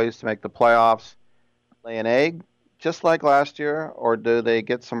team poised to make the playoffs, lay an egg, just like last year, or do they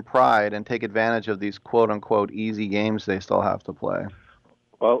get some pride and take advantage of these quote-unquote easy games they still have to play?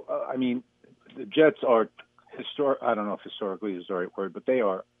 Well, the Jets are I don't know if historically is the right word, but they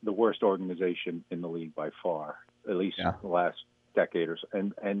are the worst organization in the league by far, at least the last decade or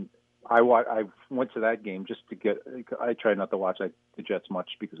so. And I went to that game just to get. I try not to watch the Jets much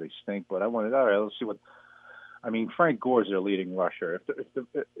because they stink, but I wanted. All right, let's see what. I mean, Frank Gore's their leading rusher. If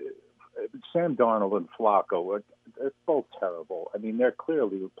Sam Darnold and Flacco, they're both terrible. I mean, they're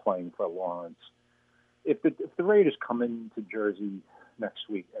clearly playing for Lawrence. If the Raiders come into Jersey next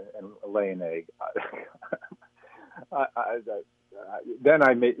week and lay an egg, then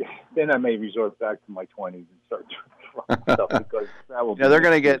I may resort back to my 20s and start throwing stuff because that will. They're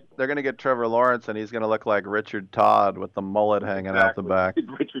gonna get Trevor Lawrence and he's gonna look like Richard Todd with the mullet hanging out the back.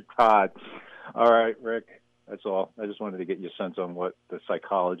 Richard Todd. All right, Rick. That's all. I just wanted to get your sense on what the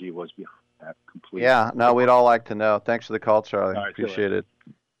psychology was behind that completely. Yeah, no, we'd all like to know. Thanks for the call, Charlie. Right, appreciate it.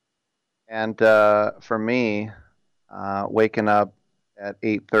 And for me, waking up at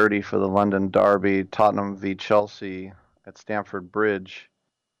 8:30 for the London Derby, Tottenham v Chelsea at Stamford Bridge,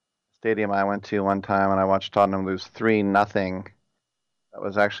 stadium I went to one time, and I watched Tottenham lose 3-0. That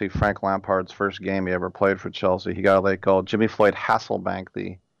was actually Frank Lampard's first game he ever played for Chelsea. He got a late goal. Jimmy Floyd Hasselbank,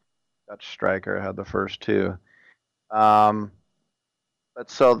 the Dutch striker, had the first two. But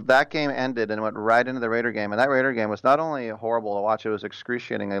so that game ended and went right into the Raider game. And that Raider game was not only horrible to watch, it was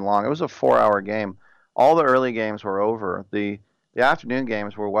excruciatingly long. It was a 4-hour game. All the early games were over. The afternoon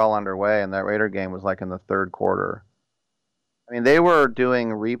games were well underway, and that Raider game was like in the third quarter. I mean, they were doing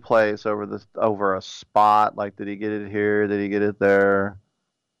replays over a spot, like, did he get it here? Did he get it there?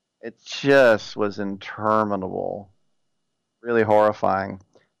 It just was interminable. Really horrifying.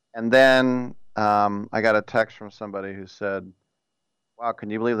 And then I got a text from somebody who said, wow, can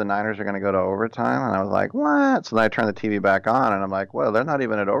you believe the Niners are going to go to overtime? And I was like, what? So then I turned the TV back on, and I'm like, well, they're not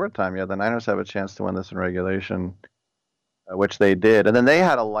even at overtime yet. The Niners have a chance to win this in regulation, which they did. And then they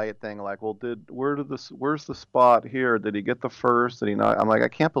had a light thing like, well, where's the spot here? Did he get the first? Did he not? I'm like, I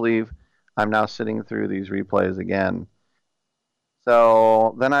can't believe I'm now sitting through these replays again.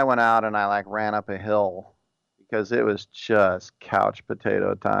 So then I went out and I ran up a hill because it was just couch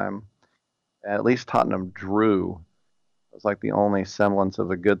potato time. And at least Tottenham drew. It was like the only semblance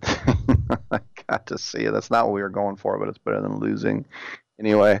of a good thing I got to see. That's not what we were going for, but it's better than losing.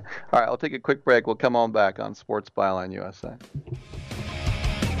 Anyway, all right, I'll take a quick break. We'll come on back on Sports Byline USA.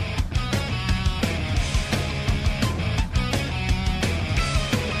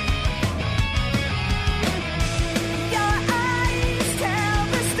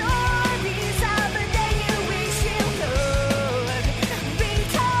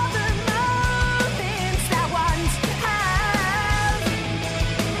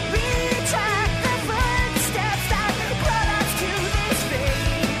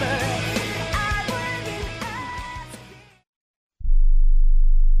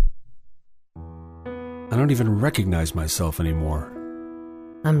 I don't even recognize myself anymore.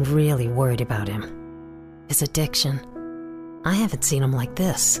 I'm really worried about him. His addiction. I haven't seen him like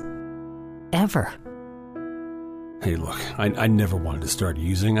this. Ever. Hey, look, I never wanted to start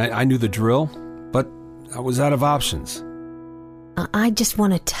using. I knew the drill, but I was out of options. I just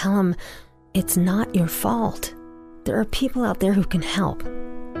want to tell him it's not your fault. There are people out there who can help.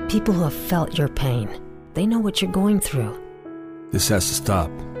 People who have felt your pain. They know what you're going through. This has to stop.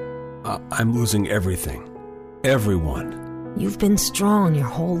 I'm losing everything. Everyone. You've been strong your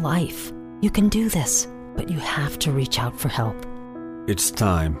whole life. You can do this, but you have to reach out for help. It's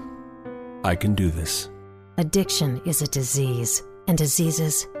time. I can do this. Addiction is a disease, and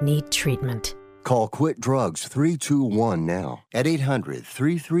diseases need treatment. Call Quit Drugs 321 now at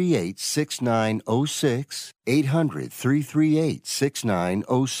 800-338-6906.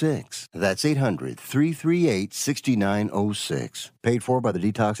 800-338-6906. That's 800-338-6906. Paid for by the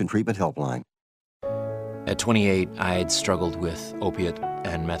Detox and Treatment Helpline. At 28, I had struggled with opiate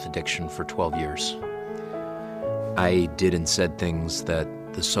and meth addiction for 12 years. I did and said things that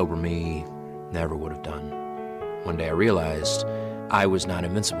the sober me never would have done. One day I realized I was not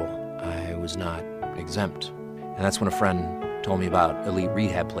invincible. I was not exempt. And that's when a friend told me about Elite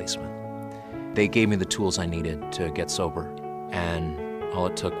Rehab Placement. They gave me the tools I needed to get sober, and all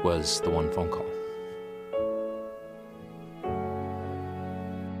it took was the one phone call.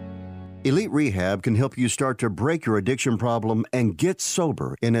 Elite Rehab can help you start to break your addiction problem and get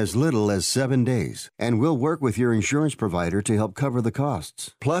sober in as little as 7 days. And we'll work with your insurance provider to help cover the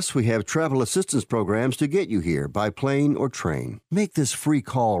costs. Plus, we have travel assistance programs to get you here by plane or train. Make this free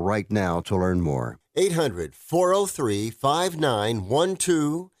call right now to learn more.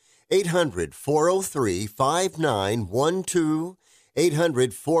 800-403-5912. 800-403-5912.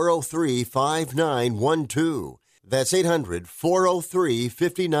 800-403-5912. That's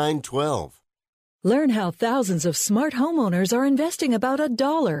 800-403-5912. Learn how thousands of smart homeowners are investing about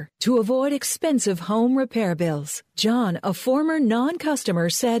 $1 to avoid expensive home repair bills. John, a former non-customer,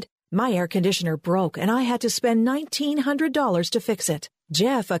 said, "My air conditioner broke and I had to spend $1,900 to fix it."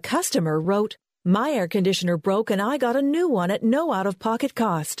 Jeff, a customer, wrote, "My air conditioner broke and I got a new one at no out-of-pocket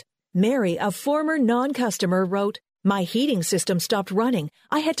cost." Mary, a former non-customer, wrote, "My heating system stopped running.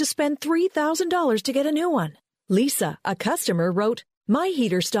 I had to spend $3,000 to get a new one." Lisa, a customer, wrote, "My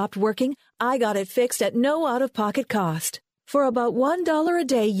heater stopped working. I got it fixed at no out-of-pocket cost." For about $1 a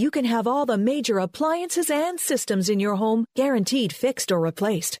day, you can have all the major appliances and systems in your home guaranteed fixed or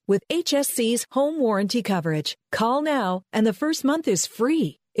replaced with HSC's home warranty coverage. Call now, and the first month is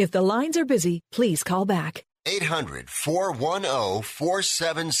free. If the lines are busy, please call back.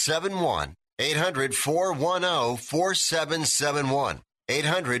 800-410-4771. 800-410-4771.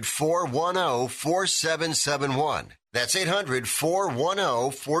 800-410-4771. That's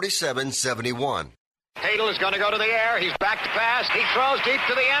 800-410-4771. Hadel is going to go to the air. He's back to pass. He throws deep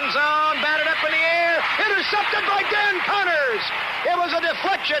to the end zone. Batted up in the air. Intercepted by Dan Connors. It was a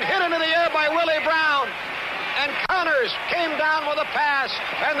deflection hit into the air by Willie Brown. And Connors came down with a pass.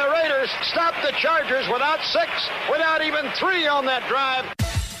 And the Raiders stopped the Chargers without 6, without even 3 on that drive.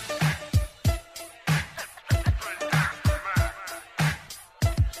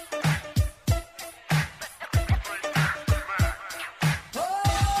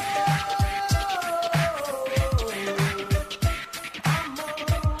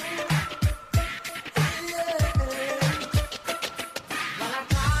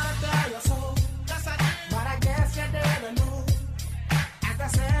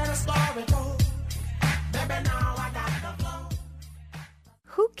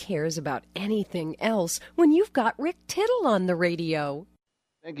 Cares about anything else when you've got Rick Tittle on the radio?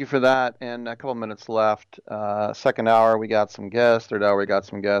 Thank you for that. And a couple minutes left. Second hour, we got some guests. Third hour, we got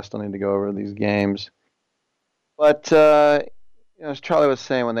some guests. I need to go over these games. But, as Charlie was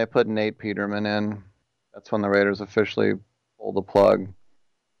saying, when they put Nate Peterman in, that's when the Raiders officially pulled the plug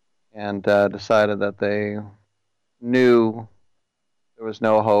and decided that they knew there was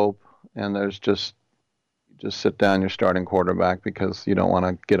no hope and there's just sit down your starting quarterback because you don't want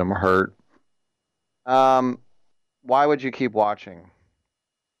to get him hurt. Why would you keep watching?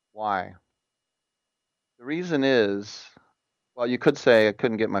 Why? The reason is, well, you could say I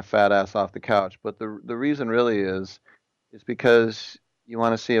couldn't get my fat ass off the couch, but the reason really is because you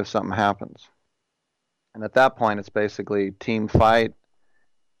want to see if something happens. And at that point, it's basically team fight,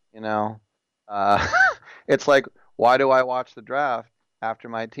 It's like, why do I watch the draft after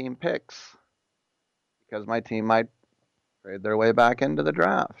my team picks? Because my team might trade their way back into the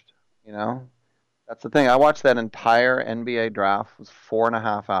draft, That's the thing. I watched that entire NBA draft. It was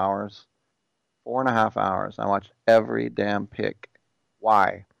 4.5 hours. 4.5 hours. I watched every damn pick.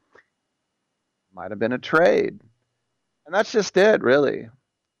 Why? Might have been a trade. And that's just it, really.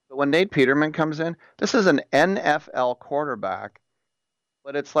 But when Nate Peterman comes in, this is an NFL quarterback,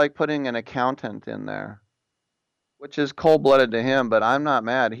 but it's like putting an accountant in there, which is cold-blooded to him, but I'm not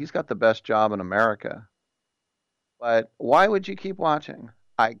mad. He's got the best job in America. But why would you keep watching?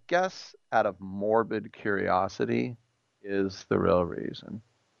 I guess out of morbid curiosity is the real reason.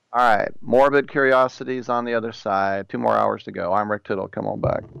 All right, morbid curiosity is on the other side. 2 more hours to go. I'm Rick Tittle. Come on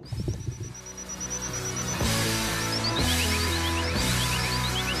back.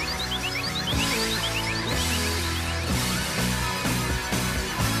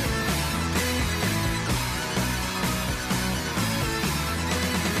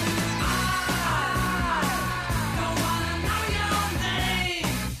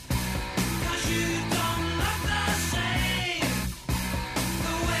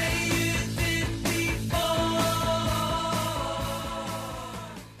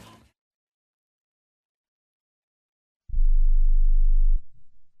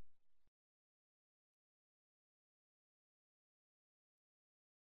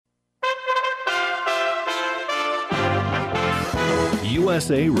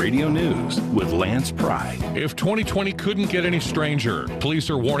 USA Radio News with Lance Pry. If 2020 couldn't get any stranger, police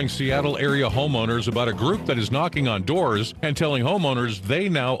are warning Seattle area homeowners about a group that is knocking on doors and telling homeowners they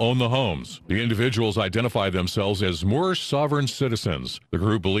now own the homes. The individuals identify themselves as Moorish sovereign citizens. The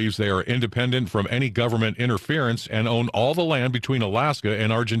group believes they are independent from any government interference and own all the land between Alaska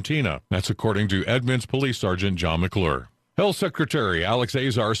and Argentina. That's according to Edmonds Police Sergeant John McClure. Health Secretary Alex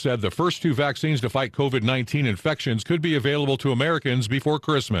Azar said the first 2 vaccines to fight COVID-19 infections could be available to Americans before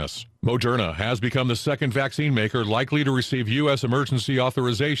Christmas. Moderna has become the second vaccine maker likely to receive U.S. emergency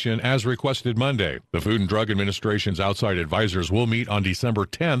authorization as requested Monday. The Food and Drug Administration's outside advisors will meet on December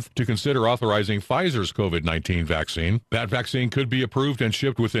 10th to consider authorizing Pfizer's COVID-19 vaccine. That vaccine could be approved and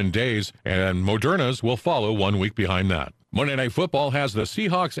shipped within days, and Moderna's will follow 1 week behind that. Monday Night Football has the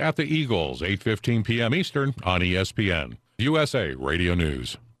Seahawks at the Eagles, 8:15 p.m. Eastern on ESPN. USA Radio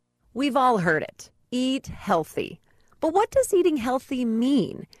News. We've all heard it. Eat healthy. But what does eating healthy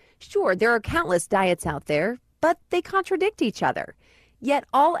mean? Sure, there are countless diets out there, but they contradict each other. Yet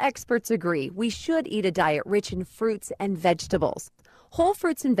all experts agree we should eat a diet rich in fruits and vegetables. Whole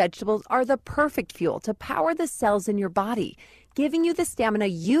fruits and vegetables are the perfect fuel to power the cells in your body, giving you the stamina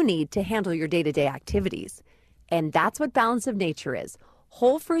you need to handle your day-to-day activities. And that's what Balance of Nature is.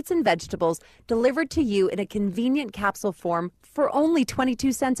 Whole fruits and vegetables delivered to you in a convenient capsule form for only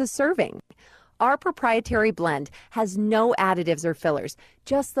 22 cents a serving. Our proprietary blend has no additives or fillers,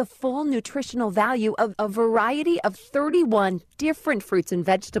 just the full nutritional value of a variety of 31 different fruits and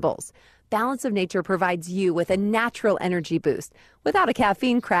vegetables. Balance of Nature provides you with a natural energy boost without a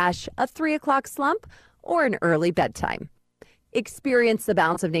caffeine crash, a 3 o'clock slump, or an early bedtime. Experience the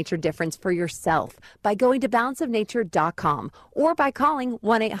Balance of Nature difference for yourself by going to balanceofnature.com or by calling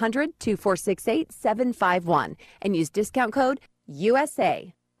 1-800-2468-751 and use discount code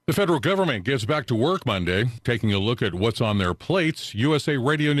USA. The federal government gets back to work Monday. Taking a look at what's on their plates, USA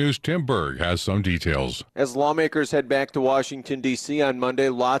Radio News' Tim Berg has some details. As lawmakers head back to Washington, D.C. on Monday,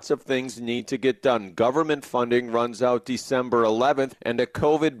 lots of things need to get done. Government funding runs out December 11th, and a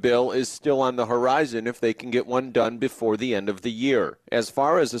COVID bill is still on the horizon if they can get one done before the end of the year. As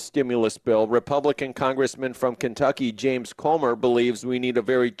far as a stimulus bill, Republican Congressman from Kentucky, James Comer, believes we need a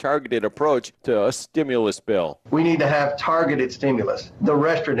very targeted approach to a stimulus bill. We need to have targeted stimulus. The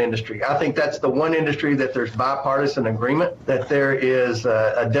restaurant industry. I think that's the one industry that there's bipartisan agreement that there is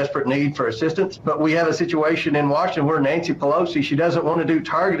a desperate need for assistance. But we have a situation in Washington where Nancy Pelosi, she doesn't want to do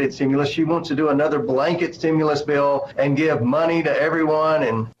targeted stimulus. She wants to do another blanket stimulus bill and give money to everyone.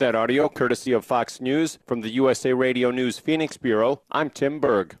 And that audio, courtesy of Fox News. From the USA Radio News Phoenix Bureau, I'm Tim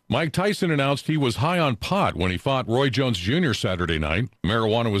Berg. Mike Tyson announced he was high on pot when he fought Roy Jones Jr. Saturday night.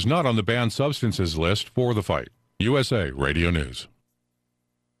 Marijuana was not on the banned substances list for the fight. USA Radio News.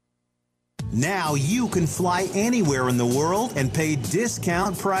 Now you can fly anywhere in the world and pay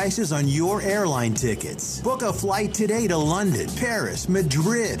discount prices on your airline tickets. Book a flight today to London, Paris,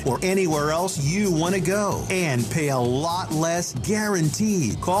 Madrid, or anywhere else you want to go and pay a lot less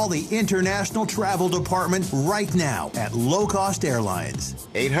guaranteed. Call the International Travel Department right now at Low Cost Airlines.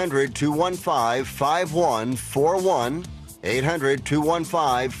 800-215-5141.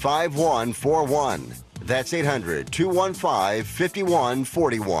 800-215-5141. That's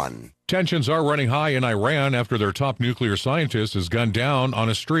 800-215-5141. Tensions are running high in Iran after their top nuclear scientist is gunned down on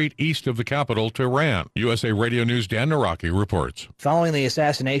a street east of the capital, Tehran. USA Radio News' Dan Naraki reports. Following the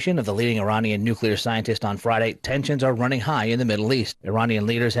assassination of the leading Iranian nuclear scientist on Friday, tensions are running high in the Middle East. Iranian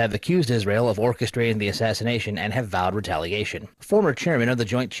leaders have accused Israel of orchestrating the assassination and have vowed retaliation. Former chairman of the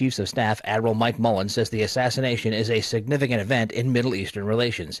Joint Chiefs of Staff, Admiral Mike Mullen, says the assassination is a significant event in Middle Eastern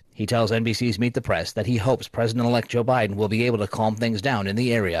relations. He tells NBC's Meet the Press that he hopes President-elect Joe Biden will be able to calm things down in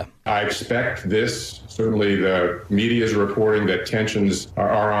the area. I expect this. Certainly the media is reporting that tensions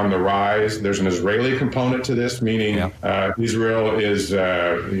are on the rise. There's an Israeli component to this, meaning Israel is,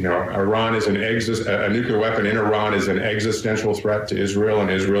 Iran is a nuclear weapon in Iran is an existential threat to Israel,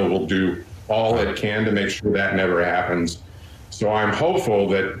 and Israel will do all it can to make sure that never happens. So I'm hopeful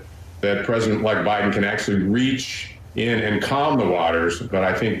that President-elect Biden can actually reach in and calm the waters, but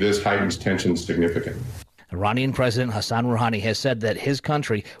I think this heightens tensions significantly. Iranian President Hassan Rouhani has said that his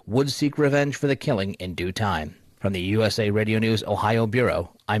country would seek revenge for the killing in due time. From the USA Radio News Ohio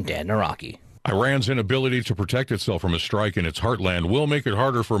Bureau, I'm Dan Naraki. Iran's inability to protect itself from a strike in its heartland will make it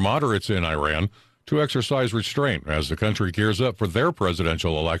harder for moderates in Iran to exercise restraint as the country gears up for their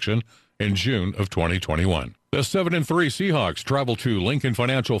presidential election in June of 2021. The 7-3 Seahawks travel to Lincoln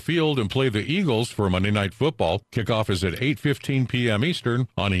Financial Field and play the Eagles for Monday Night Football. Kickoff is at 8:15 p.m. Eastern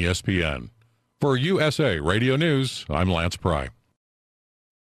on ESPN. For USA Radio News, I'm Lance Pry.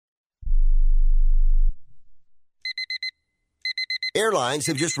 Airlines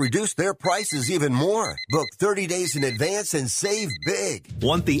have just reduced their prices even more. Book 30 days in advance and save big.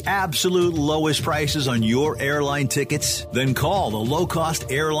 Want the absolute lowest prices on your airline tickets? Then call the Low Cost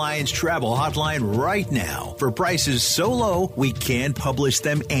Airlines Travel Hotline right now for prices so low we can't publish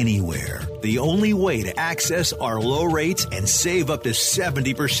them anywhere. The only way to access our low rates and save up to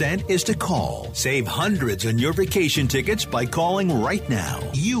 70% is to call. Save hundreds on your vacation tickets by calling right now.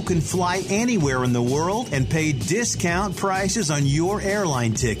 You can fly anywhere in the world and pay discount prices on your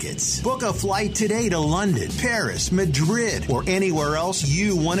airline tickets. Book a flight today to London, Paris, Madrid, or anywhere else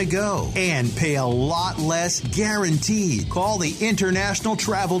you want to go and pay a lot less guaranteed. Call the International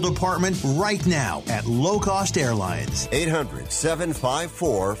Travel Department right now at Low Cost Airlines.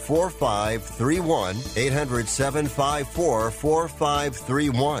 800-754-4531.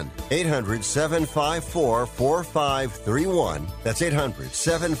 800-754-4531. 800-754-4531. That's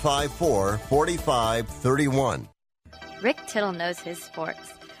 800-754-4531. Rick Tittle knows his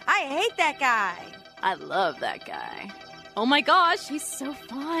sports. I hate that guy. I love that guy. Oh my gosh, he's so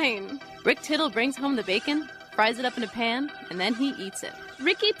fine. Rick Tittle brings home the bacon, fries it up in a pan, and then he eats it.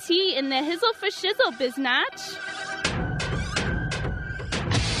 Ricky T in the hizzle for shizzle, biznatch.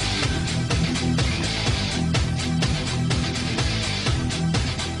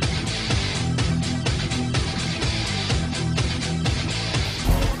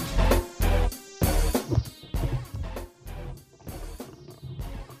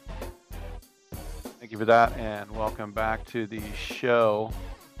 Thank you for that, and welcome back to the show.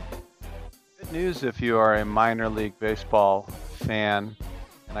 Good news if you are a minor league baseball fan,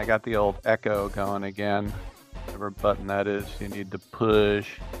 and I got the old echo going again. Whatever button that is, you need to push.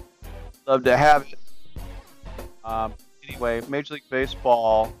 Love to have it. Anyway, Major League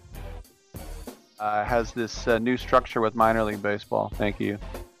Baseball has this new structure with minor league baseball. Thank you.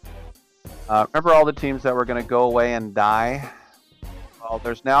 Remember all the teams that were going to go away and die? Well,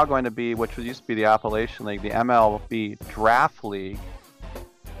 there's now going to be, which used to be the Appalachian League, the MLB Draft League,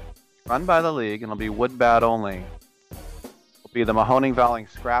 run by the league, and it'll be wood bat only. It'll be the Mahoning Valley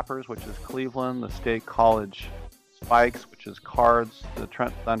Scrappers, which is Cleveland, the State College Spikes, which is Cards, the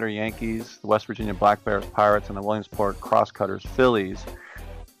Trent Thunder Yankees, the West Virginia Black Bears Pirates, and the Williamsport Crosscutters Phillies.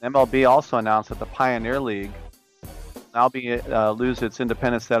 MLB also announced that the Pioneer League will now lose its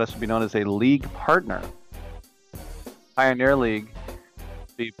independent status to be known as a league partner. Pioneer League,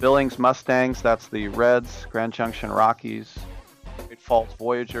 the Billings Mustangs, that's the Reds, Grand Junction Rockies, Great Falls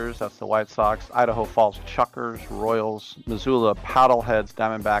Voyagers, that's the White Sox, Idaho Falls Chuckers, Royals, Missoula Paddleheads,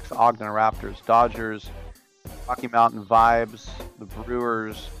 Diamondbacks, Ogden Raptors, Dodgers, Rocky Mountain Vibes, the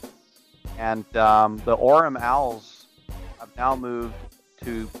Brewers, and the Orem Owls have now moved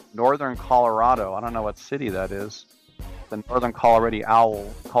to northern Colorado. I don't know what city that is. The Northern Colorado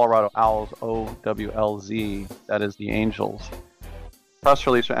Owls, OWLZ, that is the Angels. Press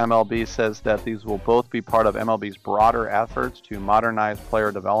release from MLB says that these will both be part of MLB's broader efforts to modernize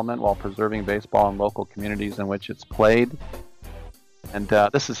player development while preserving baseball in local communities in which it's played. And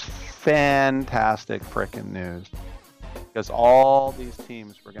this is fantastic frickin' news, because all these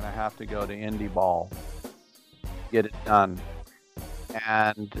teams were going to have to go to Indie Ball to get it done.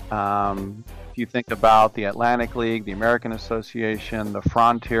 And if you think about the Atlantic League, the American Association, the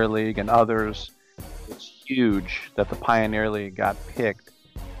Frontier League, and others, it's huge that the Pioneer League got picked.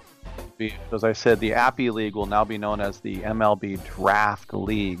 As I said, the Appy League will now be known as the MLB Draft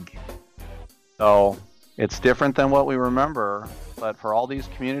League. So it's different than what we remember, but for all these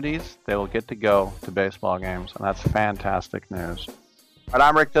communities, they will get to go to baseball games, and that's fantastic news. All right,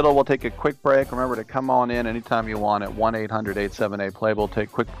 I'm Rick Tittle. We'll take a quick break. Remember to come on in anytime you want at 1-800-878-PLAY. We'll take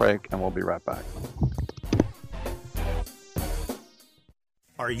a quick break, and we'll be right back.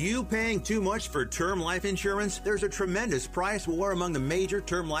 Are you paying too much for term life insurance? There's a tremendous price war among the major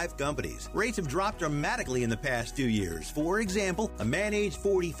term life companies. Rates have dropped dramatically in the past 2 years. For example, a man age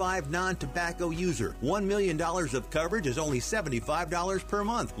 45 non-tobacco user, $1 million of coverage is only $75 per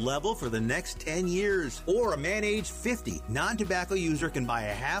month, level for the next 10 years. Or a man age 50 non-tobacco user can buy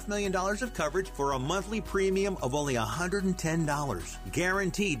 $500,000 of coverage for a monthly premium of only $110,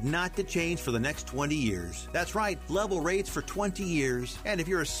 guaranteed not to change for the next 20 years. That's right, level rates for 20 years. And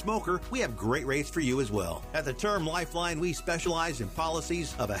if you're a smoker, we have great rates for you as well. At the Term Lifeline, we specialize in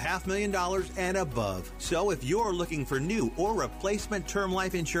policies of $500,000 and above. So if you're looking for new or replacement term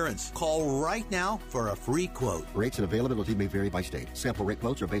life insurance, call right now for a free quote. Rates and availability may vary by state. Sample rate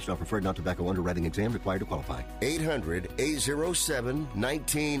quotes are based on preferred non-tobacco underwriting exam required to qualify.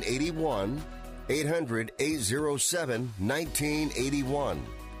 800-807-1981. 800-807-1981.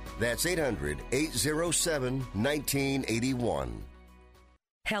 That's 800-807-1981.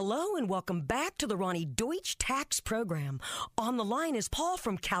 Hello and welcome back to the Ronnie Deutsch Tax Program. On the line is Paul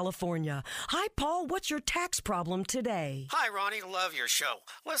from California. Hi, Paul. What's your tax problem today? Hi, Ronnie. Love your show.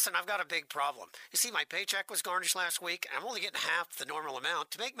 Listen, I've got a big problem. You see, my paycheck was garnished last week, and I'm only getting half the normal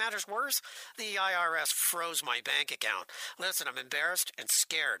amount. To make matters worse, the IRS froze my bank account. Listen, I'm embarrassed and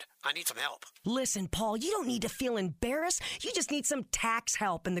scared. I need some help. Listen, Paul, you don't need to feel embarrassed. You just need some tax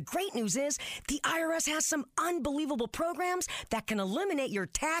help. And the great news is the IRS has some unbelievable programs that can eliminate your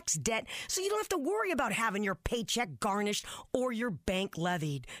tax debt so you don't have to worry about having your paycheck garnished or your bank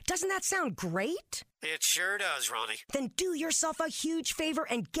levied. Doesn't that sound great? It sure does, Ronnie. Then do yourself a huge favor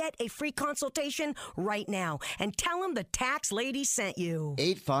and get a free consultation right now and tell them the tax lady sent you.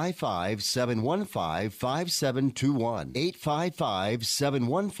 855-715-5721.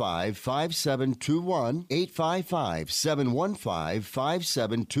 855-715-5721.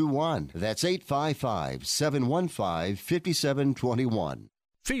 855-715-5721. That's 855-715-5721.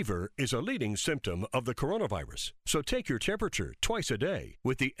 Fever is a leading symptom of the coronavirus, so take your temperature twice a day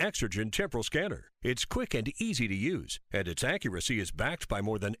with the Exergen Temporal Scanner. It's quick and easy to use, and its accuracy is backed by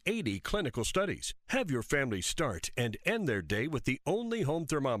more than 80 clinical studies. Have your family start and end their day with the only home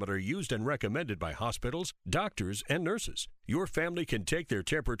thermometer used and recommended by hospitals, doctors, and nurses. Your family can take their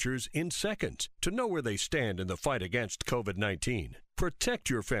temperatures in seconds to know where they stand in the fight against COVID-19. Protect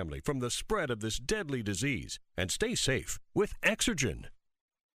your family from the spread of this deadly disease and stay safe with Exergen.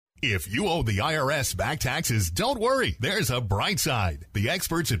 If you owe the IRS back taxes, don't worry. There's a bright side. The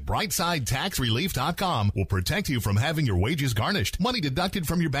experts at BrightSideTaxRelief.com will protect you from having your wages garnished, money deducted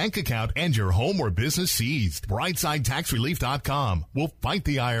from your bank account, and your home or business seized. BrightSideTaxRelief.com will fight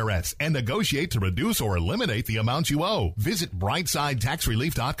the IRS and negotiate to reduce or eliminate the amount you owe. Visit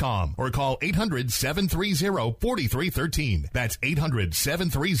BrightSideTaxRelief.com or call 800-730-4313. That's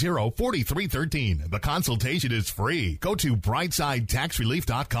 800-730-4313. The consultation is free. Go to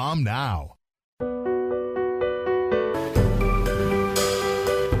BrightSideTaxRelief.com now.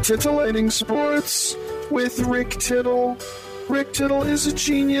 Titillating Sports with Rick Tittle. Rick Tittle is a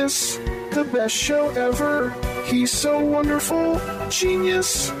genius, the best show ever. He's so wonderful,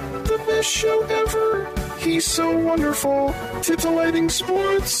 genius, the best show ever. He's so wonderful. Titillating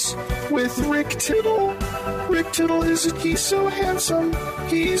Sports with Rick Tittle. Rick Tittle he's so handsome,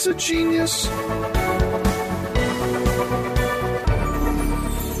 he's a genius.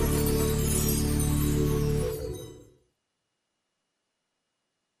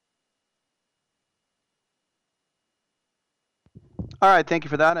 All right, thank you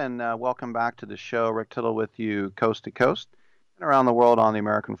for that, and welcome back to the show. Rick Tittle with you coast to coast and around the world on the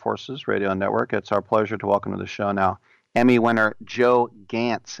American Forces Radio Network. It's our pleasure to welcome to the show now Emmy winner Joe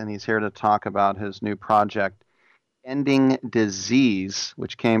Gantz, and he's here to talk about his new project, Ending Disease,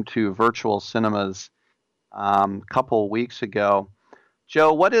 which came to virtual cinemas a couple weeks ago.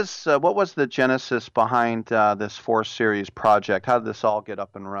 Joe, what was the genesis behind this 4-series project? How did this all get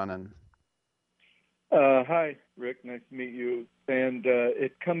up and running? Hi, Rick. Nice to meet you. And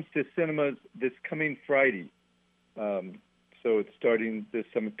it comes to cinemas this coming Friday. So it's starting this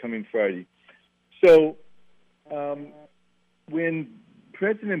coming Friday. So when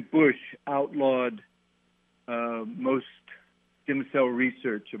President Bush outlawed most stem cell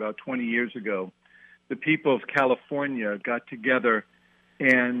research about 20 years ago, the people of California got together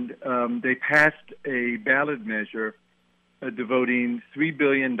and they passed a ballot measure devoting $3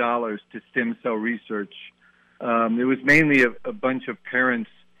 billion to stem cell research. It was mainly a bunch of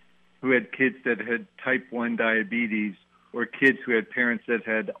parents who had kids that had type 1 diabetes or kids who had parents that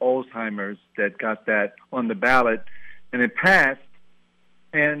had Alzheimer's that got that on the ballot, and it passed.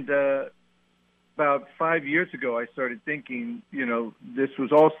 And about 5 years ago, I started thinking, this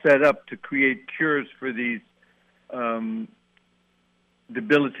was all set up to create cures for these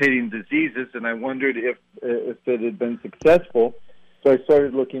debilitating diseases, and I wondered if it had been successful. So I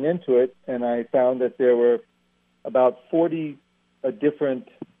started looking into it, and I found that there were about 40 different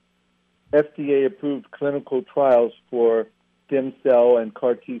FDA-approved clinical trials for stem cell and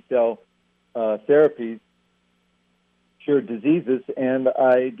CAR T-cell therapies, cure diseases, and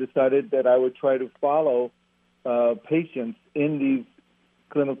I decided that I would try to follow patients in these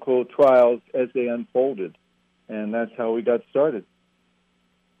clinical trials as they unfolded, and that's how we got started.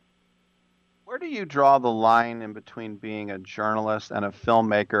 Where do you draw the line in between being a journalist and a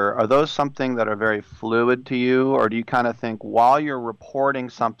filmmaker? Are those something that are very fluid to you, or do you kind of think while you're reporting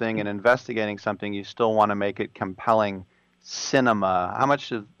something and investigating something, you still want to make it compelling cinema? How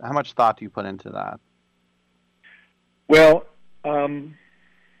much thought do you put into that? Well,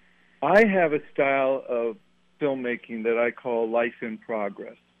 I have a style of filmmaking that I call life in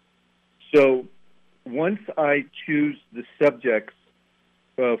progress. So once I choose the subjects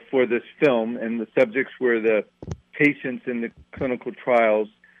for this film, and the subjects were the patients in the clinical trials.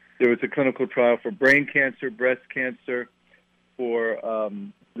 There was a clinical trial for brain cancer, breast cancer, for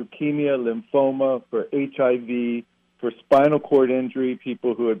leukemia, lymphoma, for HIV, for spinal cord injury,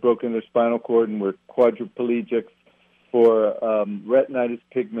 people who had broken their spinal cord and were quadriplegics, for retinitis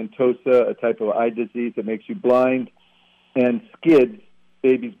pigmentosa, a type of eye disease that makes you blind, and SCIDS,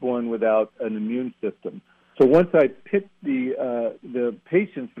 babies born without an immune system. So once I picked the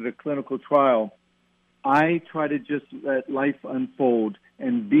patients for the clinical trial, I try to just let life unfold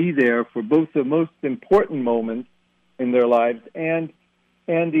and be there for both the most important moments in their lives and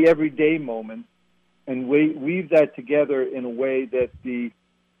the everyday moments, and weave that together in a way that the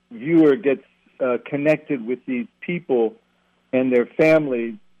viewer gets connected with these people and their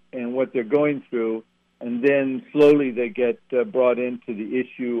families and what they're going through, and then slowly they get brought into the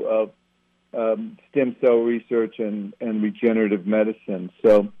issue of stem cell research and regenerative medicine.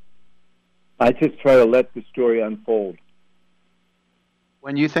 So I just try to let the story unfold.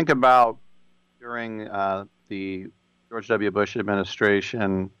 When you think about during the George W. Bush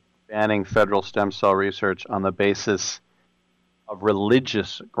administration banning federal stem cell research on the basis of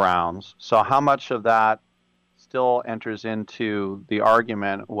religious grounds, so how much of that still enters into the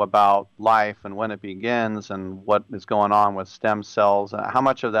argument about life and when it begins and what is going on with stem cells? How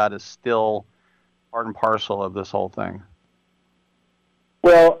much of that is still part and parcel of this whole thing?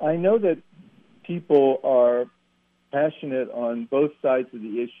 Well, I know that people are passionate on both sides of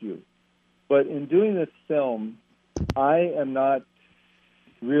the issue, but in doing this film, I am not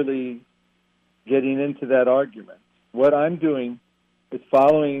really getting into that argument. What I'm doing is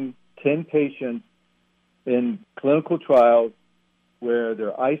following 10 patients in clinical trials where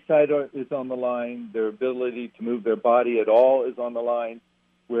their eyesight is on the line, their ability to move their body at all is on the line,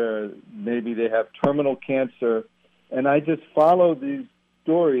 where maybe they have terminal cancer. And I just follow these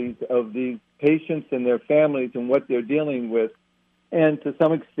stories of these patients and their families and what they're dealing with, and to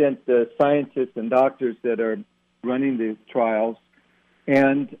some extent the scientists and doctors that are running these trials.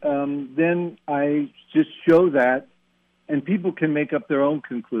 And then I just show that, and people can make up their own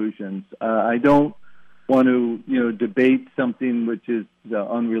conclusions. I don't want to, debate something which is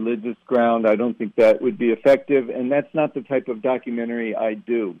on religious ground. I don't think that would be effective, and that's not the type of documentary I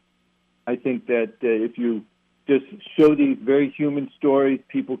do. I think that if you just show these very human stories,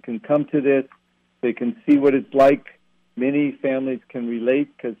 people can come to this. They can see what it's like. Many families can relate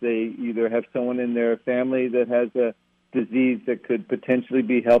because they either have someone in their family that has a disease that could potentially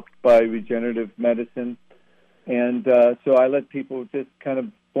be helped by regenerative medicine. And so I let people just kind of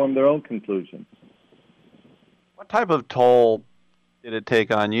form their own conclusions. What type of toll did it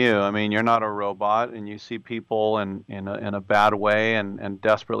take on you? I mean, you're not a robot, and you see people in a bad way and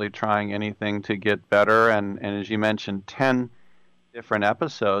desperately trying anything to get better. And as you mentioned, 10 different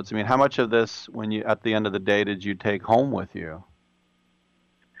episodes. I mean, how much of this, at the end of the day, did you take home with you?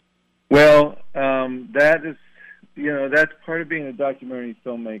 Well, that is, that's part of being a documentary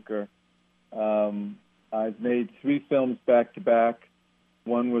filmmaker. I've made 3 films back to back.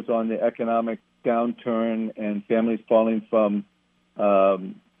 One was on the economic downturn and families falling from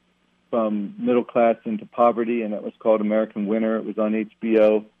middle class into poverty, and it was called American Winter. It was on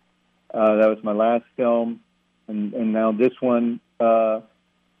HBO. That was my last film, and now this one.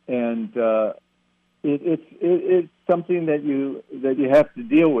 It's something that you have to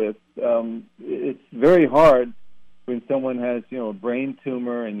deal with. It's very hard when someone has a brain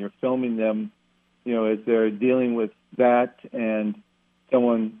tumor and you're filming them, as they're dealing with that, and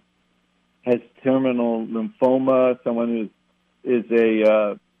someone has terminal lymphoma, someone who is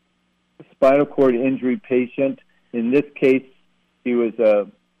a spinal cord injury patient. In this case, he was a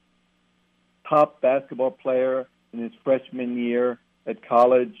top basketball player in his freshman year at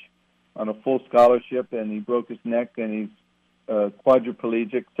college on a full scholarship, and he broke his neck, and he's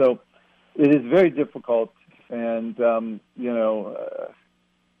quadriplegic. So it is very difficult, and,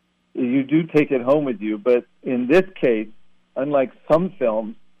 you do take it home with you. But in this case, unlike some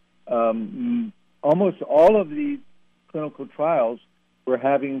films, almost all of these clinical trials were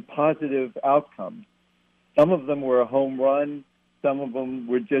having positive outcomes. Some of them were a home run. Some of them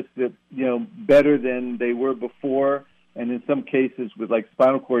were just, better than they were before. And in some cases with like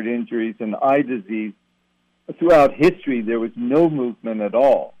spinal cord injuries and eye disease, throughout history, there was no movement at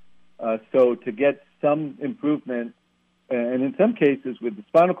all. So to get some improvement, and in some cases with the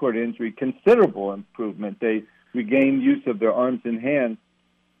spinal cord injury, considerable improvement. They regained use of their arms and hands.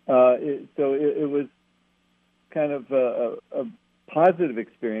 It was kind of a positive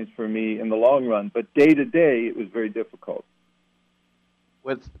experience for me in the long run, but day to day, it was very difficult.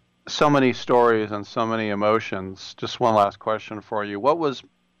 With so many stories and so many emotions. Just one last question for you. What was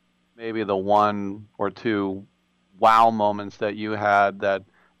maybe the one or two wow moments that you had that,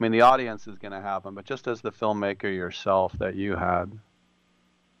 I mean, the audience is going to have them, but just as the filmmaker yourself that you had?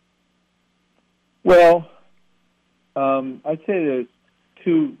 Well, I'd say there's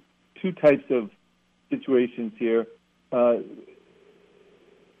two types of situations here.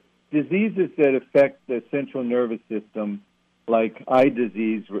 Diseases that affect the central nervous system, like eye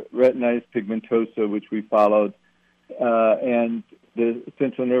disease, retinitis pigmentosa, which we followed, and the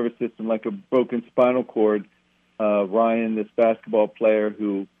central nervous system, like a broken spinal cord. Ryan, this basketball player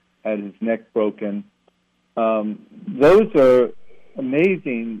who had his neck broken. Those are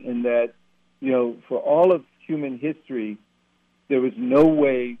amazing in that, you know, for all of human history, there was no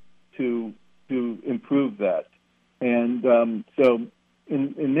way to improve that. And so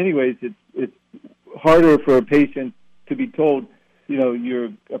in many ways, it's harder for a patient to be told, you know, you're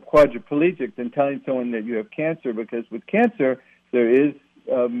a quadriplegic than telling someone that you have cancer, because with cancer, there is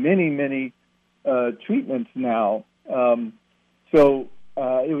many treatments now. So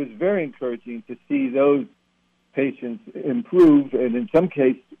it was very encouraging to see those patients improve, and in some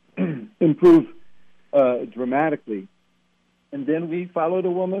cases improve dramatically. And then we followed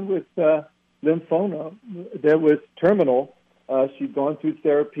a woman with lymphoma that was terminal. She'd gone through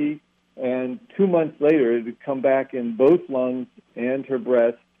therapy, and 2 months later it had come back in both lungs and her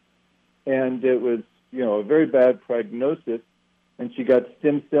breast, and it was, you know, a very bad prognosis. And she got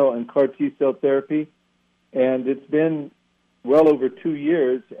stem cell and CAR T-cell therapy, and it's been well over 2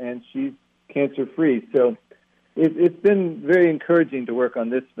 years, and she's cancer-free. So it's been very encouraging to work on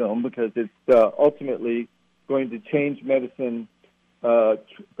this film, because it's ultimately going to change medicine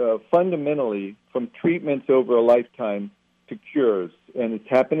fundamentally from treatments over a lifetime to cures. And it's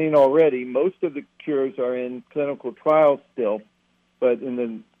happening already. Most of the cures are in clinical trials still, but in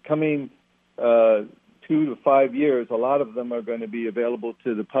the coming 2 to 5 years, a lot of them are going to be available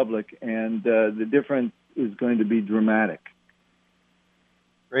to the public, and the difference is going to be dramatic.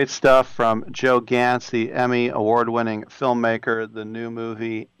 Great stuff from Joe Gantz, the Emmy award-winning filmmaker. The new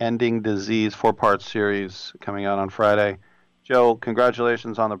movie, Ending Disease, 4-part series coming out on Friday. Joe,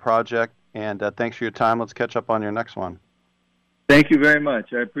 congratulations on the project, and thanks for your time. Let's catch up on your next one. Thank you very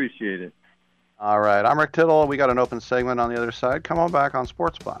much. I appreciate it. All right. I'm Rick Tittle. We got an open segment on the other side. Come on back on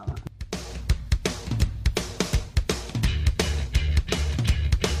Sports Spot.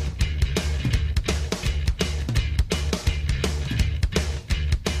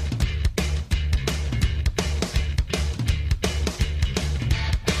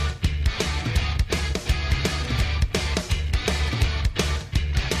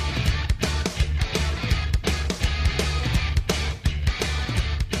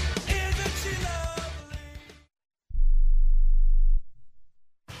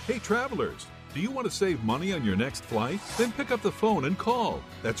 Travelers, do you want to save money on your next flight? Then pick up the phone and call.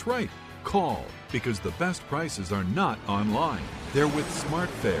 That's right, call, because the best prices are not online. They're with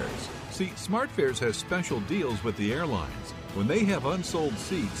SmartFares. See, SmartFares has special deals with the airlines. When they have unsold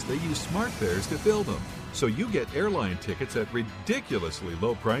seats, they use SmartFares to fill them. So you get airline tickets at ridiculously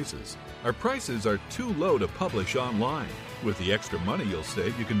low prices. Our prices are too low to publish online. With the extra money you'll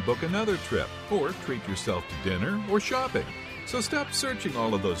save, you can book another trip or treat yourself to dinner or shopping. So stop searching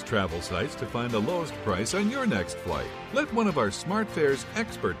all of those travel sites to find the lowest price on your next flight. Let one of our SmartFares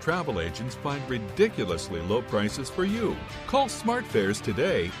expert travel agents find ridiculously low prices for you. Call SmartFares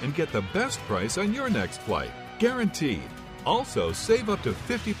today and get the best price on your next flight. Guaranteed. Also, save up to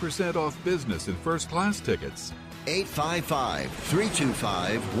 50% off business and first-class tickets.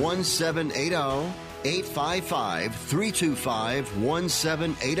 855-325-1780.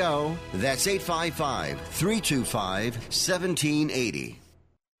 855-325-1780. That's 855-325-1780.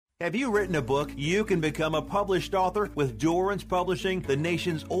 Have you written a book? You can become a published author with Dorrance Publishing, the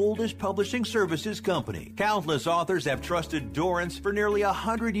nation's oldest publishing services company. Countless authors have trusted Dorrance for nearly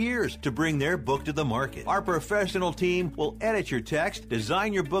 100 years to bring their book to the market. Our professional team will edit your text,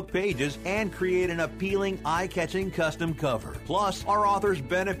 design your book pages, and create an appealing, eye-catching custom cover. Plus, our authors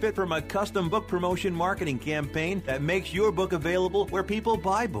benefit from a custom book promotion marketing campaign that makes your book available where people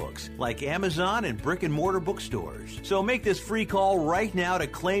buy books, like Amazon and brick-and-mortar bookstores. So make this free call right now to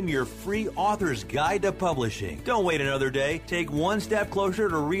claim your free author's guide to publishing. Don't wait another day. Take one step closer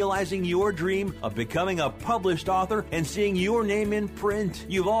to realizing your dream of becoming a published author and seeing your name in print.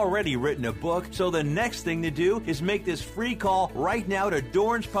 You've already written a book, so the next thing to do is make this free call right now to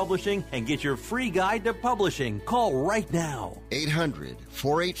Dorrance Publishing and get your free guide to publishing. Call right now.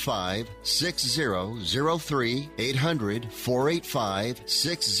 800-485-6003.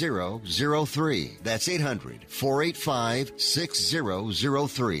 800-485-6003. That's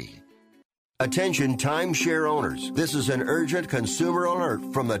 800-485-6003. Attention timeshare owners. This is an urgent consumer alert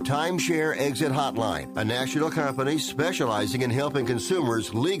from the Timeshare Exit Hotline, a national company specializing in helping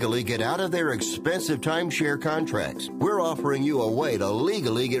consumers legally get out of their expensive timeshare contracts. We're offering you a way to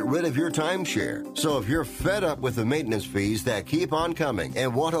legally get rid of your timeshare. So if you're fed up with the maintenance fees that keep on coming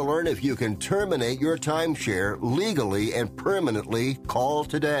and want to learn if you can terminate your timeshare legally and permanently, call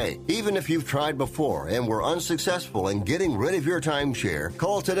today. Even if you've tried before and were unsuccessful in getting rid of your timeshare,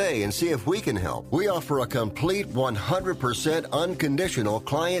 call today and see if we can help. We offer a complete 100% unconditional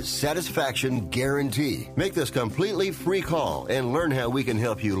client satisfaction guarantee. Make this completely free call and learn how we can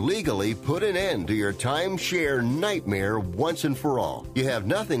help you legally put an end to your timeshare nightmare once and for all. You have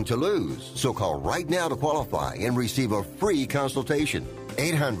nothing to lose, so call right now to qualify and receive a free consultation.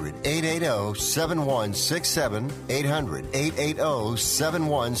 800-880-7167.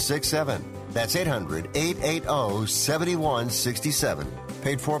 800-880-7167. That's 800-880-7167.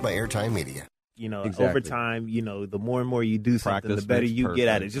 Paid for by Airtime Media. Over time, the more and more you do something, the better you get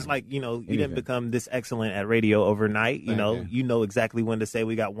at it. Just like, you didn't become this excellent at radio overnight. You know exactly when to say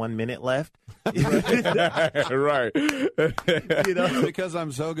we got 1 minute left. Right. Because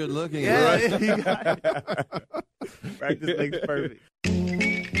I'm so good looking. Yeah. Practice makes perfect.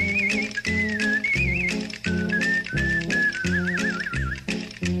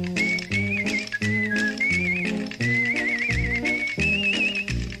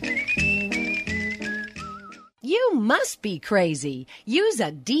 You must be crazy. Use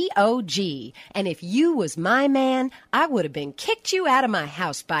a DOG. And if you was my man, I would have been kicked you out of my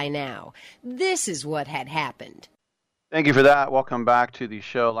house by now. This is what had happened. Thank you for that. Welcome back to the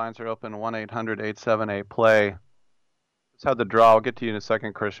show. Lines are open 1-800-878-PLAY. Just had the draw. I'll get to you in a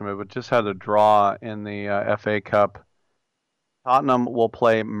second, Christian, but just had the draw in the FA Cup. Tottenham will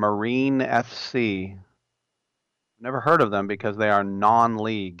play Marine FC. Never heard of them because they are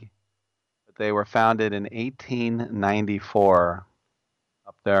non-league. They were founded in 1894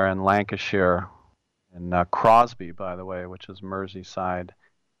 up there in Lancashire, in Crosby, by the way, which is Merseyside.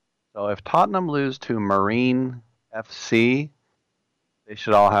 So if Tottenham lose to Marine FC, they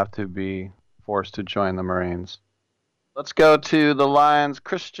should all have to be forced to join the Marines. Let's go to the Lions.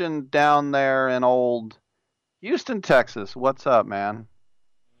 Christian down there in old Houston, Texas. What's up, man?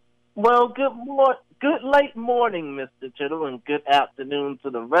 Well, good late morning, Mr. Tittle, and good afternoon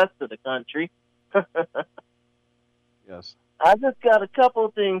to the rest of the country. Yes. I just got a couple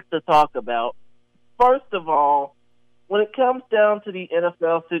of things to talk about. First of all, when it comes down to the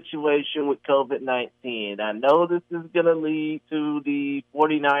NFL situation with COVID-19, I know this is going to lead to the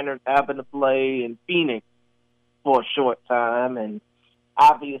 49ers having to play in Phoenix for a short time, and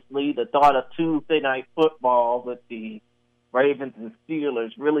obviously the thought of Tuesday night football with the Ravens and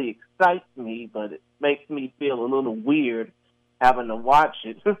Steelers really excites me, but it makes me feel a little weird having to watch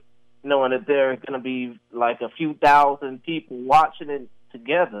it, knowing that there are going to be like a few thousand people watching it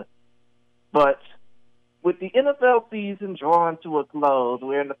together. But with the NFL season drawing to a close,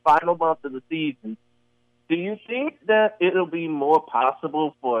 we're in the final month of the season. Do you think that it'll be more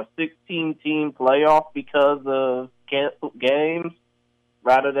possible for a 16-team playoff because of canceled games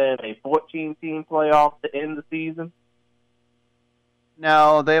rather than a 14-team playoff to end the season?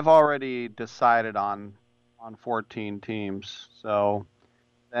 No, they've already decided on 14 teams, so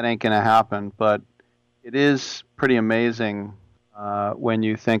that ain't going to happen. But it is pretty amazing when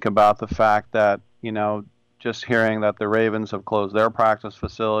you think about the fact that, just hearing that the Ravens have closed their practice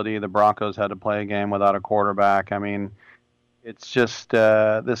facility, the Broncos had to play a game without a quarterback. I mean, it's just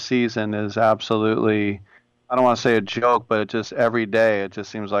this season is absolutely, I don't want to say a joke, but just every day it just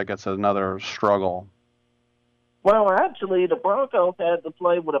seems like it's another struggle. Well, actually, the Broncos had to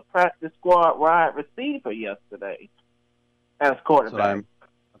play with a practice squad wide receiver yesterday as quarterback.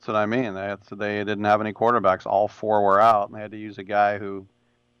 That's what I mean. They didn't have any quarterbacks. All four were out, and they had to use a guy who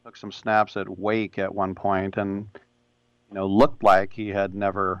took some snaps at Wake at one point and, looked like he had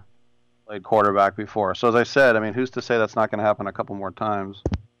never played quarterback before. So as I said, who's to say that's not going to happen a couple more times?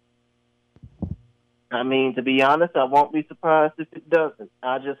 To be honest, I won't be surprised if it doesn't.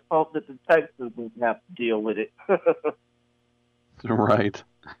 I just hope that the Texans won't have to deal with it. Right.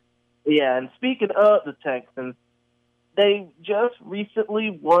 Yeah, and speaking of the Texans, they just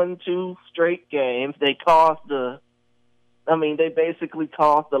recently won 2 straight games. They basically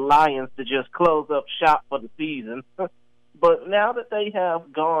caused the Lions to just close up shop for the season. But now that they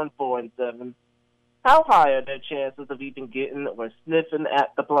have gone 4-7, how high are their chances of even getting or sniffing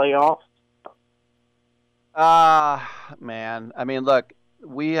at the playoffs? Man. Look,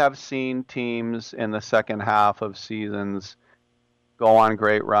 we have seen teams in the second half of seasons go on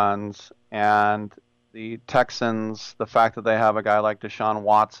great runs, and the Texans, the fact that they have a guy like Deshaun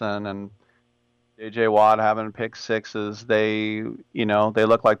Watson and J.J. Watt having pick sixes. They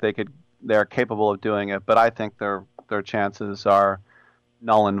look like they're capable of doing it, but I think their chances are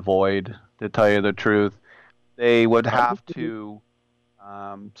null and void, to tell you the truth. They would have to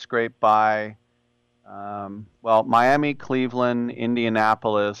scrape by. Miami, Cleveland,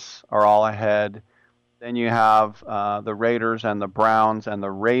 Indianapolis are all ahead. Then you have the Raiders and the Browns and the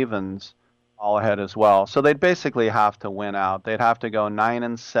Ravens all ahead as well. So they'd basically have to win out. They'd have to go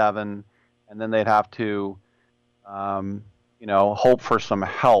 9-7, and then they'd have to, hope for some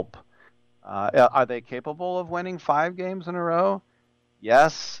help. Are they capable of winning 5 games in a row?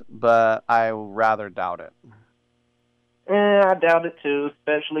 Yes, but I rather doubt it. I doubt it too,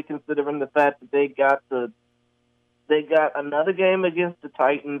 especially considering the fact that they got another game against the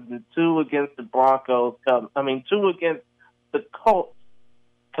Titans and 2 against the Broncos. 2 against the Colts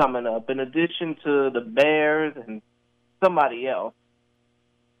coming up, in addition to the Bears and somebody else.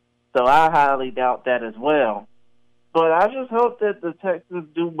 So I highly doubt that as well. But I just hope that the Texans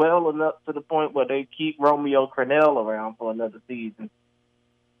do well enough to the point where they keep Romeo Crennel around for another season.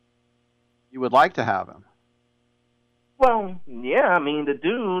 You would like to have him? Well, yeah. The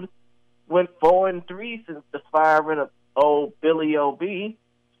dude went 4-3 since the firing of old Billy O.B.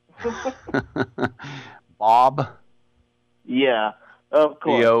 Bob? Yeah, of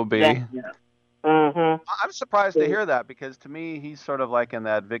course. B.O.B. Yeah. Mm-hmm. I'm surprised to hear that, because to me, he's sort of like in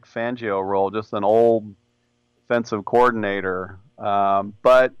that Vic Fangio role, just an old defensive coordinator.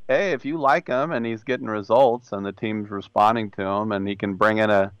 But, hey, if you like him and he's getting results and the team's responding to him and he can bring in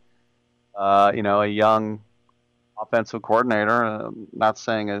a young offensive coordinator, I'm not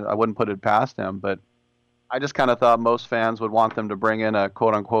saying I wouldn't put it past him, but I just kind of thought most fans would want them to bring in a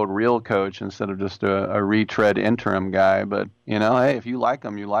quote-unquote real coach instead of just a retread interim guy. But, hey, if you like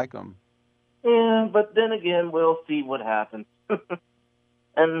him, you like him. Yeah, but then again, we'll see what happens.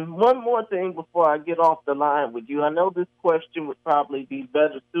 And one more thing before I get off the line with you. I know this question would probably be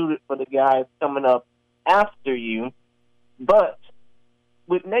better suited for the guys coming up after you, but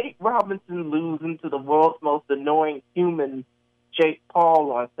with Nate Robinson losing to the world's most annoying human, Jake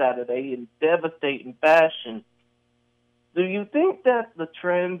Paul, on Saturday in devastating fashion, do you think that the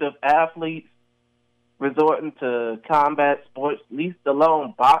trend of athletes resorting to combat sports, least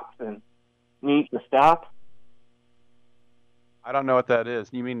alone boxing, needs to stop? I don't know what that is.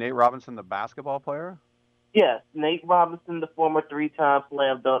 You mean Nate Robinson, the basketball player? Yes, Nate Robinson, the former 3-time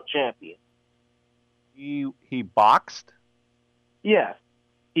slam dunk champion. He boxed? Yes.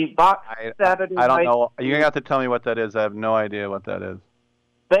 He boxed Saturday night. I don't know. You're going to have to tell me what that is. I have no idea what that is.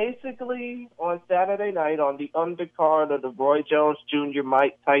 Basically, on Saturday night, on the undercard of the Roy Jones Jr.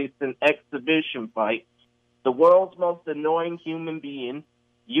 Mike Tyson exhibition fight, the world's most annoying human being,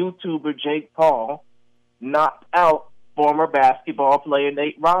 YouTuber Jake Paul, knocked out former basketball player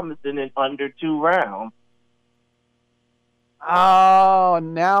Nate Robinson in under 2 rounds. Oh,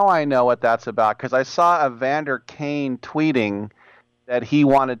 now I know what that's about, because I saw Evander Kane tweeting that he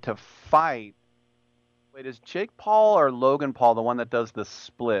wanted to fight. Wait, is Jake Paul or Logan Paul the one that does the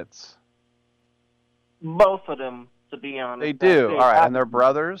splits? Both of them, to be honest. They do. All right, and they're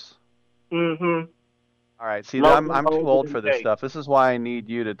brothers? Mm-hmm. All right, see, I'm too old for this stuff. This is why I need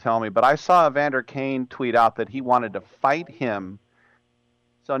you to tell me. But I saw Evander Kane tweet out that he wanted to fight him.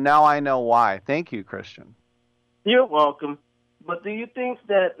 So now I know why. Thank you, Christian. You're welcome. But do you think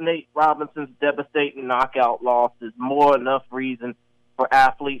that Nate Robinson's devastating knockout loss is more enough reason for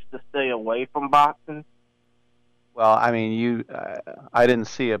athletes to stay away from boxing? Well, I mean, I didn't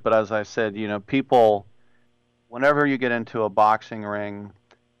see it, but as I said, people, whenever you get into a boxing ring,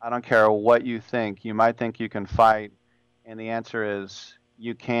 I don't care what you think. You might think you can fight, and the answer is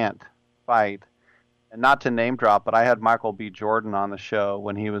you can't fight. And not to name drop, but I had Michael B. Jordan on the show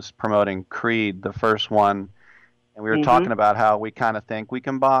when he was promoting Creed, the first one, and we were talking about how we kind of think we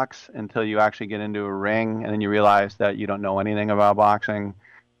can box until you actually get into a ring, and then you realize that you don't know anything about boxing.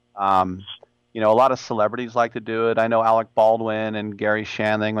 A lot of celebrities like to do it. I know Alec Baldwin and Gary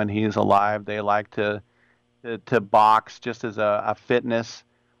Shandling, when he's alive, they like to box just as a fitness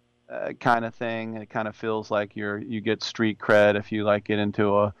kind of thing. It kind of feels like you get street cred if you get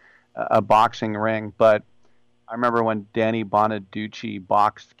into a boxing ring. But I remember when Danny Bonaducci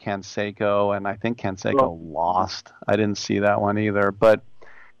boxed Canseco, and I think Canseco lost. I didn't see that one either. But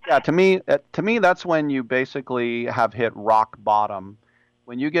yeah, to me, that's when you basically have hit rock bottom.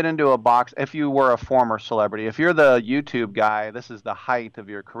 When you get into a box, if you were a former celebrity, if you're the YouTube guy, this is the height of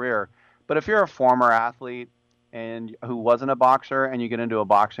your career. But if you're a former athlete and who wasn't a boxer and you get into a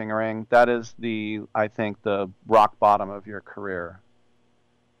boxing ring, that is I think the rock bottom of your career.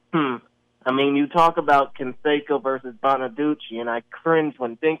 I mean, you talk about Canseco versus Bonaducci, and I cringe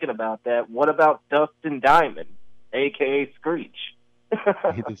when thinking about that. What about Dustin Diamond, a.k.a. Screech?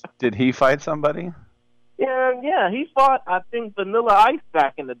 Did he fight somebody? Yeah, he fought, I think, Vanilla Ice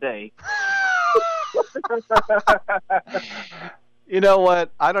back in the day. You know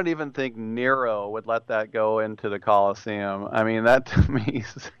what? I don't even think Nero would let that go into the Coliseum. I mean, that to me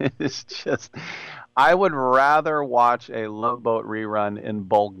is just... I would rather watch a Love Boat rerun in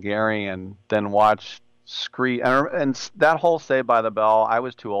Bulgarian than watch Screech. And that whole Saved by the Bell, I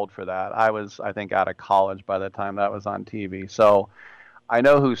was too old for that. I was, I think, out of college by the time that was on TV. So I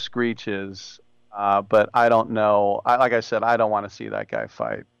know who Screech is, but I don't know. Like I said, I don't want to see that guy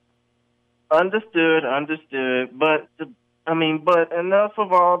fight. Understood. But enough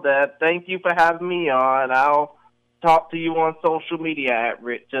of all that. Thank you for having me on. I'll talk to you on social media at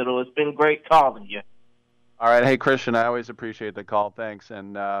Rick Tittle. It's been great calling you. All right. Hey, Christian, I always appreciate the call. Thanks.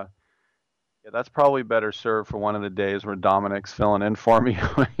 And that's probably better served for one of the days where Dominic's filling in for me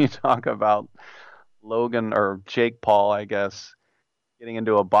when you talk about Logan or Jake Paul, I guess, getting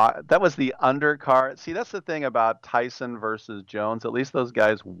into a that was the undercard. See, that's the thing about Tyson versus Jones. At least those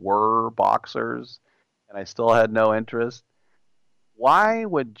guys were boxers, and I still had no interest. Why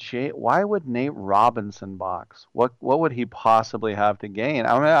would Nate Robinson box? What would he possibly have to gain?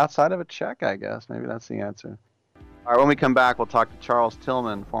 I mean, outside of a check, I guess. Maybe that's the answer. All right, when we come back, we'll talk to Charles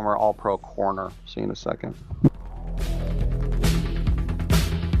Tillman, former All-Pro corner. See you in a second.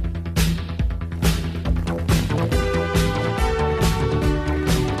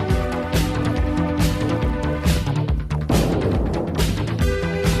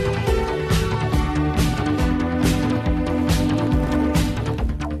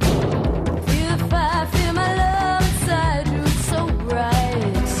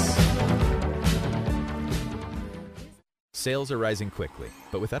 Sales are rising quickly,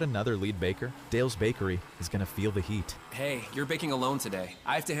 but without another lead baker, Dale's Bakery is going to feel the heat. Hey, you're baking alone today.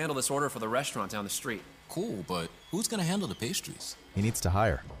 I have to handle this order for the restaurant down the street. Cool, but who's going to handle the pastries? He needs to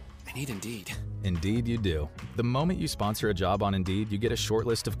hire. I need Indeed. Indeed you do. The moment you sponsor a job on Indeed, you get a short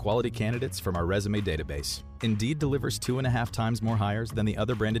list of quality candidates from our resume database. Indeed delivers 2.5 times more hires than the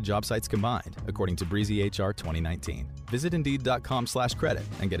other branded job sites combined, according to Breezy HR 2019. Visit Indeed.com/credit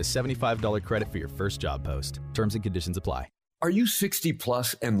and get a $75 credit for your first job post. Terms and conditions apply. Are you 60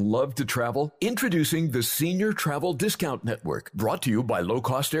 plus and love to travel? Introducing the Senior Travel Discount Network, brought to you by Low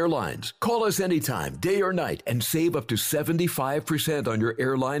Cost Airlines. Call us anytime, day or night, and save up to 75% on your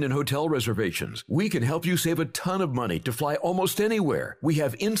airline and hotel reservations. We can help you save a ton of money to fly almost anywhere. We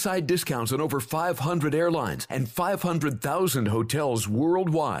have inside discounts on over 500 airlines and 500,000 hotels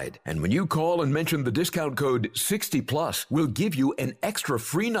worldwide. And when you call and mention the discount code 60 plus, we'll give you an extra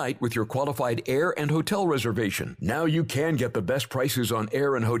free night with your qualified air and hotel reservation. Now you can get the best prices on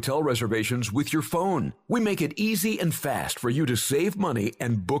air and hotel reservations with your phone. We make it easy and fast for you to save money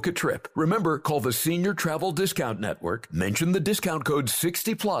and book a trip. Remember, call the Senior Travel Discount Network, mention the discount code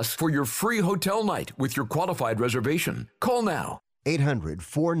 60 plus for your free hotel night with your qualified reservation. Call now.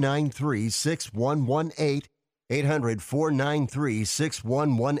 800-493-6118.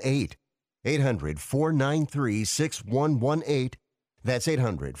 800-493-6118. 800-493-6118. That's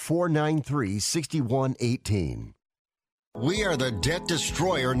 800-493-6118. We are the Debt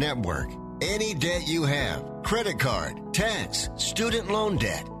Destroyer Network. Any debt you have, credit card, tax, student loan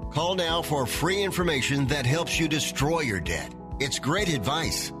debt, call now for free information that helps you destroy your debt. It's great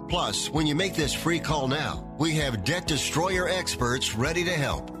advice. Plus, when you make this free call now, we have Debt Destroyer experts ready to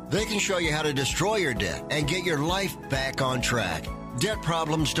help. They can show you how to destroy your debt and get your life back on track. Debt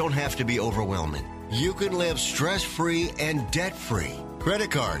problems don't have to be overwhelming. You can live stress-free and debt-free.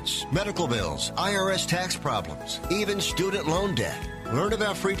 Credit cards, medical bills, IRS tax problems, even student loan debt. Learn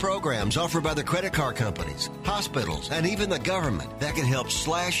about free programs offered by the credit card companies, hospitals, and even the government that can help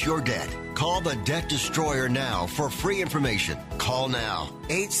slash your debt. Call the Debt Destroyer now for free information. Call now.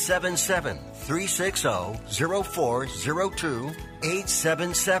 877-360-0402.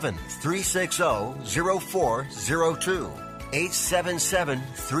 877-360-0402.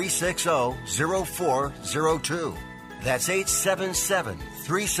 877-360-0402. That's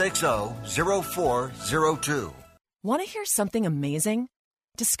 877-360-0402. Want to hear something amazing?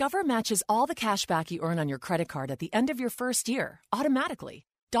 Discover matches all the cash back you earn on your credit card at the end of your first year, automatically,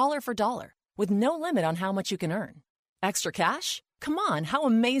 dollar for dollar, with no limit on how much you can earn. Extra cash? Come on, how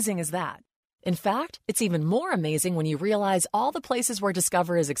amazing is that? In fact, it's even more amazing when you realize all the places where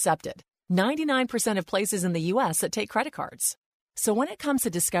Discover is accepted. 99% of places in the U.S. that take credit cards. So when it comes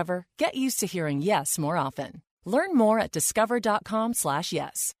to Discover, get used to hearing yes more often. Learn more at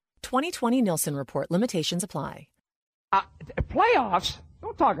discover.com/yes. 2020 Nielsen Report. Limitations apply. Playoffs?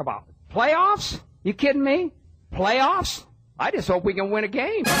 Don't talk about it. Playoffs? You kidding me? Playoffs? I just hope we can win a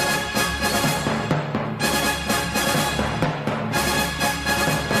game.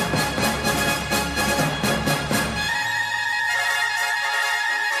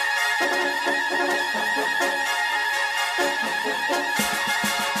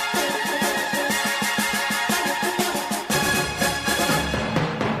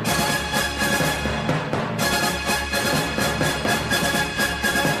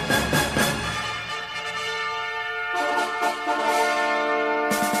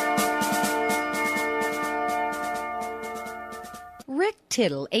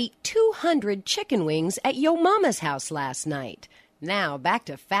 Tittle ate 200 chicken wings at Yo Mama's house last night. Now back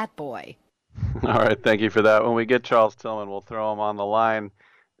to Fat Boy. All right, thank you for that. When we get Charles Tillman, we'll throw him on the line.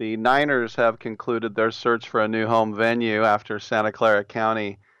 The Niners have concluded their search for a new home venue after Santa Clara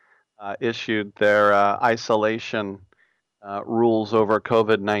County issued their isolation rules over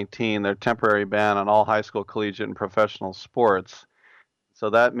COVID-19, their temporary ban on all high school, collegiate, and professional sports. So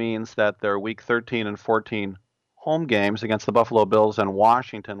that means that their Week 13 and 14 home games against the Buffalo Bills and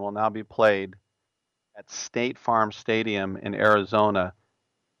Washington will now be played at State Farm Stadium in Arizona.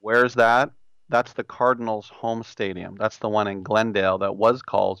 Where's that? That's the Cardinals' home stadium. That's the one in Glendale that was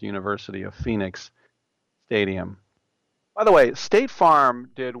called University of Phoenix Stadium. By the way, State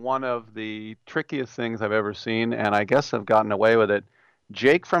Farm did one of the trickiest things I've ever seen, and I guess have gotten away with it.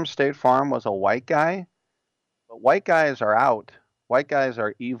 Jake from State Farm was a white guy, but white guys are out. White guys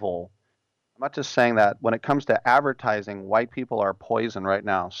are evil. I'm not just saying that. When it comes to advertising, white people are poison right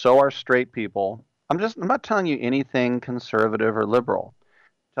now. So are straight people. I'm not telling you anything conservative or liberal.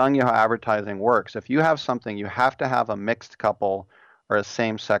 I'm telling you how advertising works. If you have something, you have to have a mixed couple or a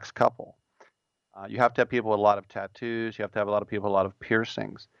same-sex couple. You have to have people with a lot of tattoos. You have to have a lot of people with a lot of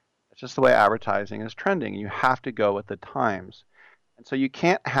piercings. It's just the way advertising is trending. You have to go with the times. And so you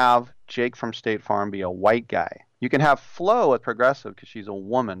can't have Jake from State Farm be a white guy. You can have Flo at Progressive because she's a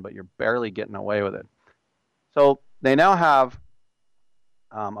woman, but you're barely getting away with it. So they now have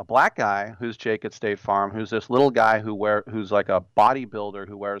a black guy who's Jake at State Farm, who's this little guy who's like a bodybuilder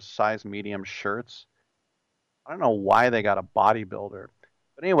who wears size medium shirts. I don't know why they got a bodybuilder.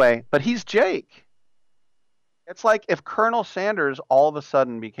 But anyway, but he's Jake. It's like if Colonel Sanders all of a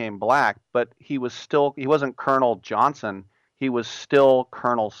sudden became black, but he wasn't Colonel Johnson, he was still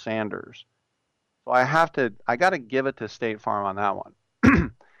Colonel Sanders. So I got to give it to State Farm on that one.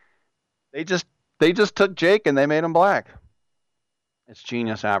 They just took Jake and they made him black. It's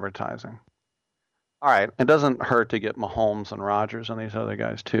genius advertising. All right, it doesn't hurt to get Mahomes and Rodgers and these other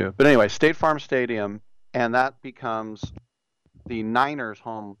guys too. But anyway, State Farm Stadium, and that becomes the Niners'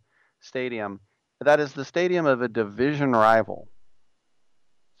 home stadium. That is the stadium of a division rival.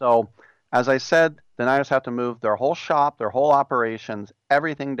 So, as I said, the Niners have to move their whole shop, their whole operations,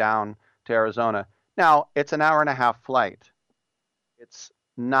 everything down to Arizona. Now, it's an hour-and-a-half flight. It's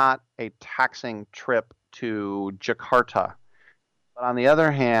not a taxing trip to Jakarta. But on the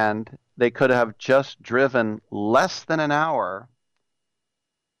other hand, they could have just driven less than an hour.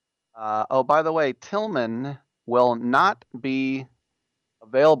 By the way, Tillman will not be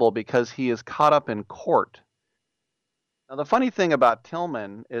available because he is caught up in court. Now, the funny thing about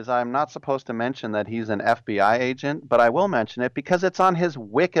Tillman is I'm not supposed to mention that he's an FBI agent, but I will mention it because it's on his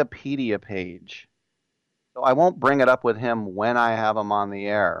Wikipedia page. So I won't bring it up with him when I have him on the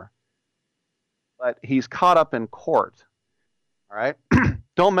air. But he's caught up in court. All right?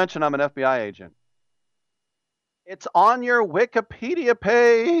 Don't mention I'm an FBI agent. It's on your Wikipedia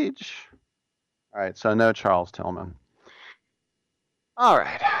page. All right, so no Charles Tillman. All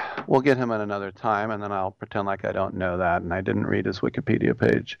right, we'll get him at another time, and then I'll pretend like I don't know that, and I didn't read his Wikipedia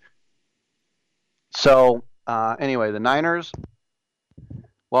page. So, anyway, the Niners,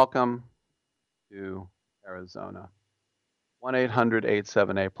 welcome to Arizona.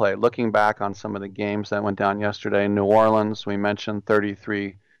 1-800-878-PLAY. Looking back on some of the games that went down yesterday, New Orleans, we mentioned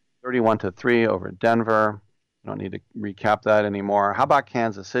 31-3 over Denver. I don't need to recap that anymore. How about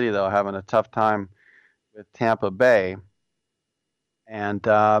Kansas City, though, having a tough time with Tampa Bay? And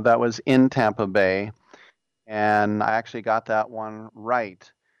that was in Tampa Bay, and I actually got that one right.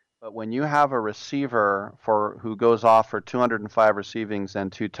 But when you have a receiver who goes off for 205 receivings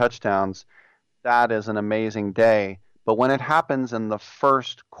and 2 touchdowns, that is an amazing day. But when it happens in the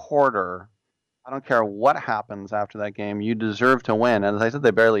first quarter, I don't care what happens after that game, you deserve to win. And as I said,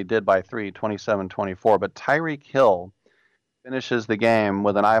 they barely did by 3, 27-24. But Tyreek Hill finishes the game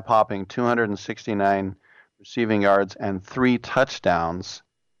with an eye-popping 269 receiving yards and 3 touchdowns.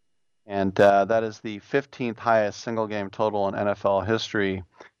 And that is the 15th highest single game total in NFL history.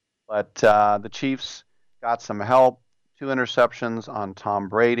 But the Chiefs got some help. 2 interceptions on Tom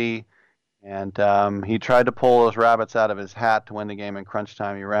Brady. And he tried to pull those rabbits out of his hat to win the game in crunch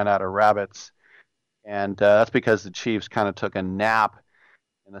time. He ran out of rabbits. And that's because the Chiefs kind of took a nap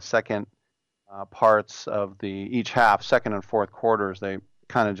in the second parts of each half, second and fourth quarters. They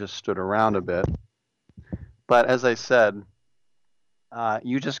kind of just stood around a bit. But as I said,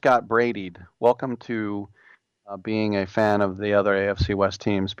 you just got Brady'd. Welcome to being a fan of the other AFC West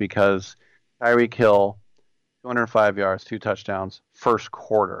teams, because Tyreek Hill, 205 yards, 2 touchdowns, first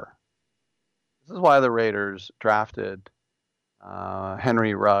quarter. This is why the Raiders drafted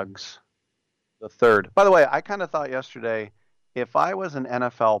Henry Ruggs the third. By the way, I kind of thought yesterday, if I was an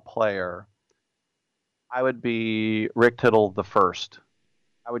NFL player, I would be Rick Tittle the first.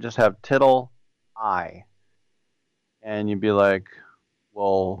 I would just have Tittle, I. And you'd be like,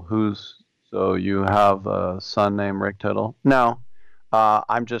 well, so you have a son named Rick Tittle? No,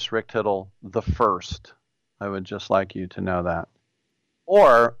 I'm just Rick Tittle the first. I would just like you to know that.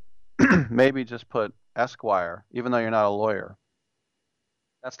 Or maybe just put Esquire, even though you're not a lawyer.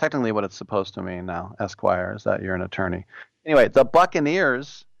 That's technically what it's supposed to mean now, Esquire, is that you're an attorney. Anyway, the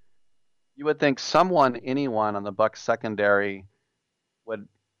Buccaneers, you would think anyone on the Bucs secondary would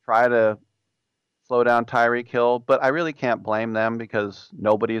try to slow down Tyreek Hill, but I really can't blame them because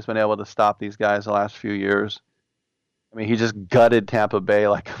nobody's been able to stop these guys the last few years. I mean, he just gutted Tampa Bay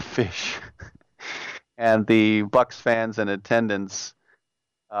like a fish. And the Bucs fans in attendance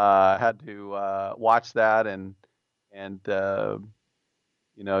had to watch that, and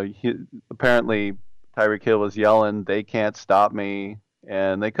apparently Tyreek Hill was yelling, "They can't stop me,"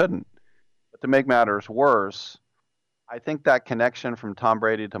 and they couldn't. But to make matters worse, I think that connection from Tom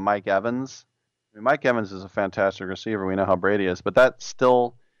Brady to Mike Evans, Mike Evans is a fantastic receiver. We know how Brady is, but that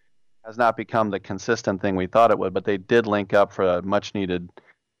still has not become the consistent thing we thought it would. But they did link up for a much-needed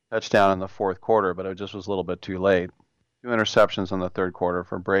touchdown in the fourth quarter, but it just was a little bit too late. 2 interceptions in the third quarter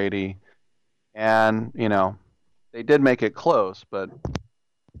for Brady. And, they did make it close, but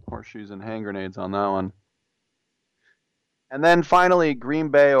horseshoes and hand grenades on that one. And then finally, Green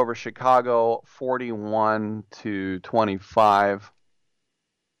Bay over Chicago, 41-25.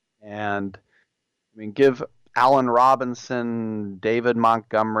 And, give Allen Robinson, David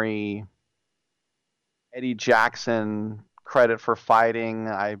Montgomery, Eddie Jackson credit for fighting.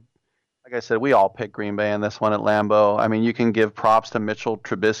 Like I said, we all picked Green Bay in this one at Lambeau. You can give props to Mitchell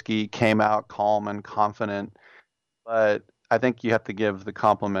Trubisky, came out calm and confident, but I think you have to give the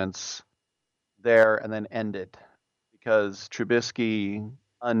compliments there and then end it, because Trubisky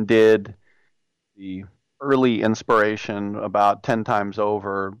undid the early inspiration about 10 times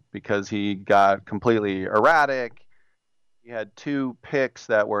over because he got completely erratic. He had 2 picks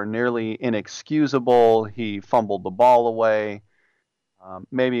that were nearly inexcusable. He fumbled the ball away,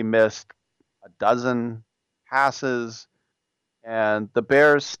 maybe missed a dozen passes, and the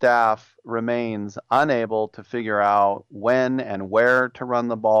Bears staff remains unable to figure out when and where to run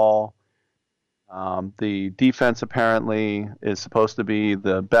the ball. The defense apparently is supposed to be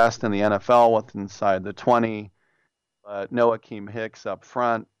the best in the NFL with inside the 20, but no Akeem Hicks up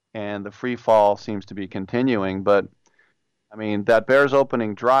front, and the free fall seems to be continuing. But that Bears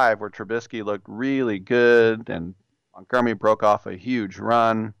opening drive where Trubisky looked really good and Montgomery broke off a huge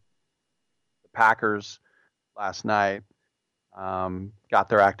run. The Packers last night got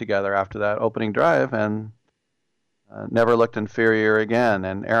their act together after that opening drive and never looked inferior again.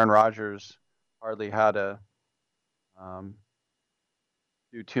 And Aaron Rodgers hardly had to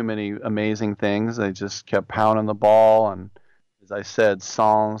do too many amazing things. They just kept pounding the ball. And as I said,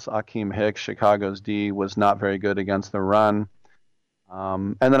 Sans, Akeem Hicks, Chicago's D, was not very good against the run.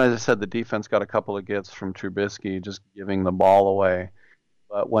 And then, as I said, the defense got a couple of gets from Trubisky, just giving the ball away.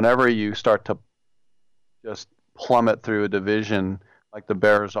 But whenever you start to just plummet through a division like the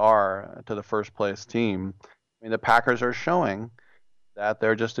Bears are to the first place team, the Packers are showing that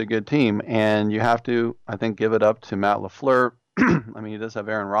they're just a good team. And you have to, I think, give it up to Matt LaFleur. He does have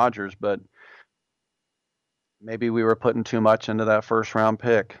Aaron Rodgers, but maybe we were putting too much into that first round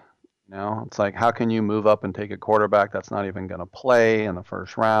pick. It's like, how can you move up and take a quarterback that's not even going to play in the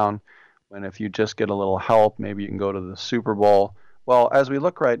first round, when if you just get a little help, maybe you can go to the Super Bowl? Well, as we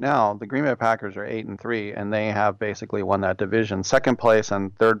look right now, the Green Bay Packers are 8-3, and they have basically won that division. Second place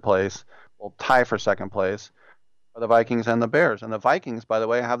and third place will tie for second place are the Vikings and the Bears. And the Vikings, by the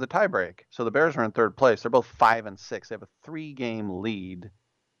way, have the tiebreak. So the Bears are in third place. They're both 5-6. They have a 3-game lead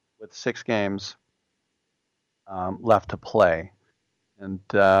with 6 games left to play. And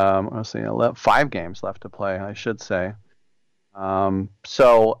let's see, 5 games left to play, I should say.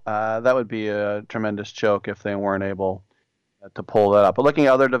 So that would be a tremendous choke if they weren't able to pull that up. But looking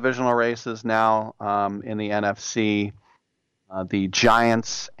at other divisional races now in the NFC, The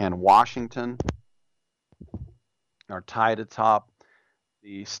Giants and Washington are tied atop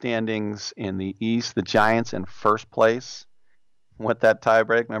the standings in the East. The Giants in first place with that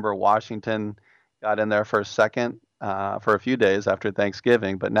tiebreak. Remember, Washington got in there for a second for a few days after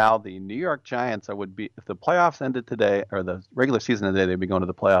Thanksgiving, but now the New York Giants would be, if the playoffs ended today, or the regular season ended today, they'd be going to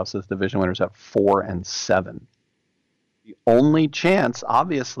the playoffs as division winners at 4-7. The only chance,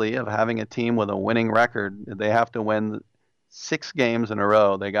 obviously, of having a team with a winning record, they have to win 6 games in a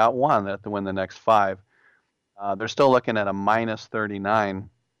row. They got one. They have to win the next 5. They're still looking at a -39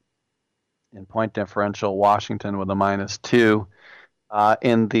 in point differential. Washington with a -2.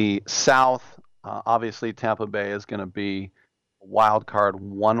 In the South, obviously Tampa Bay is going to be a wild card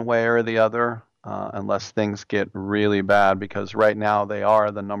one way or the other, unless things get really bad, because right now they are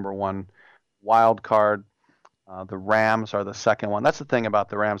the number 1 wild card. The Rams are the second one. That's the thing about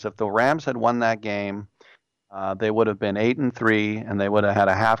the Rams. If the Rams had won that game, they would have been 8-3, and they would have had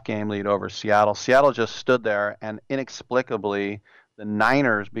a half-game lead over Seattle. Seattle just stood there, and inexplicably, the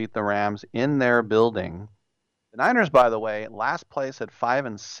Niners beat the Rams in their building. The Niners, by the way, last place at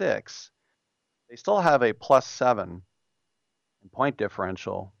 5-6. They still have a +7 in point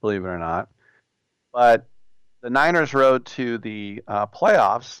differential, believe it or not. But the Niners' road to the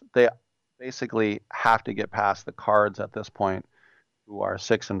playoffs, they basically have to get past the Cards at this point, who are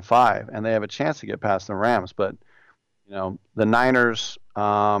 6-5, and they have a chance to get past the Rams. But the Niners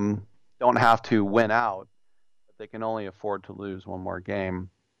don't have to win out, but they can only afford to lose one more game.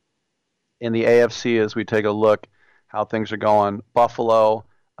 In the AFC, as we take a look how things are going, Buffalo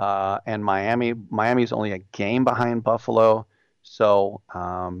and Miami. Miami's only a game behind Buffalo, so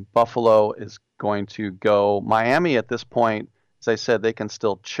Buffalo is going to go. Miami at this point, as I said, they can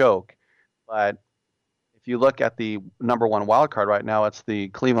still choke, but if you look at the number 1 wild card right now, it's the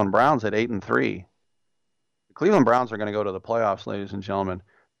Cleveland Browns at 8-3. The Cleveland Browns are going to go to the playoffs, ladies and gentlemen.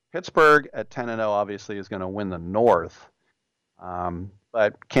 Pittsburgh at 10-0 obviously is going to win the North,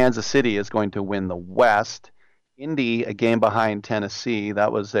 but Kansas City is going to win the West. Indy, a game behind Tennessee,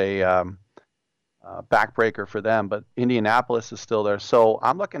 that was a backbreaker for them, but Indianapolis is still there. So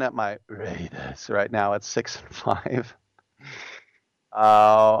I'm looking at my Raiders right now at 6-5.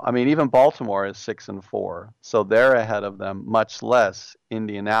 Even Baltimore is 6-4, so they're ahead of them, much less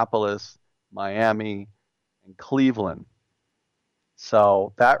Indianapolis, Miami, and Cleveland.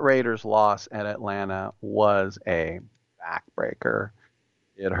 So that Raiders loss at Atlanta was a backbreaker.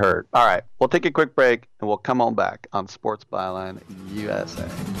 It hurt. All right, we'll take a quick break, and we'll come on back on Sports Byline USA.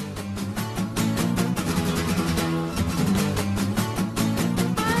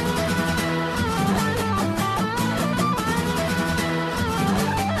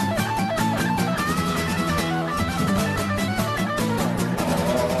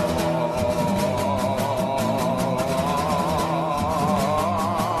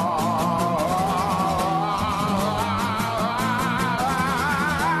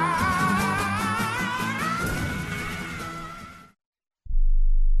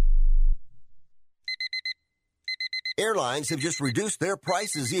 Airlines have just reduced their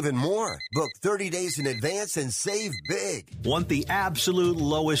prices even more. Book 30 days in advance and save big. Want the absolute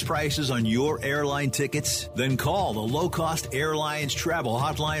lowest prices on your airline tickets? Then call the Low Cost Airlines Travel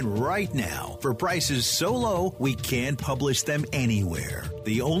Hotline right now for prices so low we can't publish them anywhere.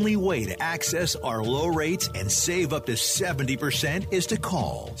 The only way to access our low rates and save up to 70% is to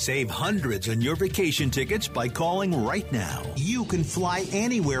call. Save hundreds on your vacation tickets by calling right now. You can fly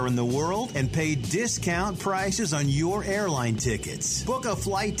anywhere in the world and pay discount prices on your airline tickets. Book a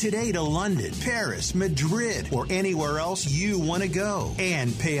flight today to London, Paris, Madrid, or anywhere else you want to go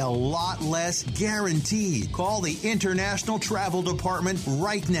and pay a lot less guaranteed. Call the International Travel Department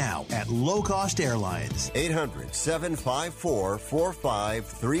right now at Low Cost Airlines. 800-754-4531.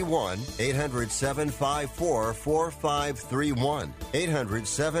 800-754-4531.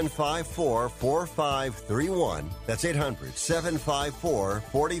 800-754-4531. That's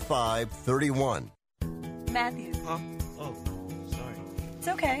 800-754-4531. Matthew. Huh? Oh, sorry. It's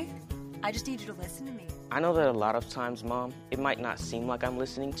okay. I just need you to listen to me. I know that a lot of times, Mom, it might not seem like I'm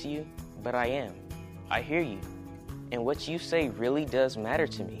listening to you, but I am. I hear you. And what you say really does matter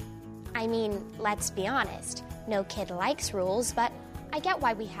to me. I mean, let's be honest. No kid likes rules, but I get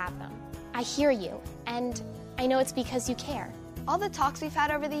why we have them. I hear you, and I know it's because you care. All the talks we've had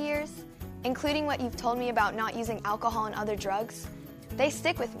over the years, including what you've told me about not using alcohol and other drugs, they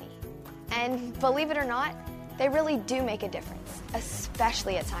stick with me. And believe it or not, they really do make a difference,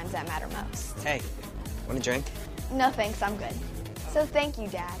 especially at times that matter most. Hey, want a drink? No thanks, I'm good. So thank you,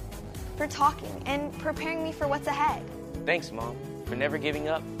 Dad, for talking and preparing me for what's ahead. Thanks, Mom, for never giving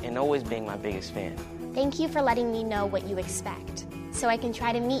up and always being my biggest fan. Thank you for letting me know what you expect, so I can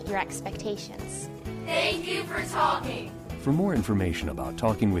try to meet your expectations. Thank you for talking. For more information about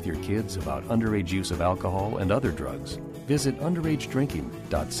talking with your kids about underage use of alcohol and other drugs, visit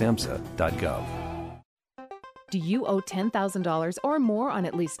underagedrinking.samhsa.gov. Do you owe $10,000 or more on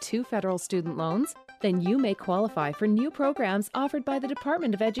at least 2 federal student loans? Then you may qualify for new programs offered by the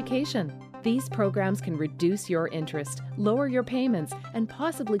Department of Education. These programs can reduce your interest, lower your payments, and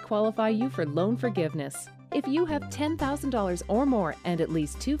possibly qualify you for loan forgiveness. If you have $10,000 or more and at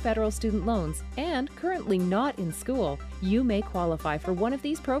least 2 federal student loans and currently not in school, you may qualify for one of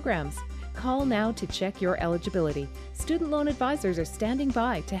these programs. Call now to check your eligibility. Student loan advisors are standing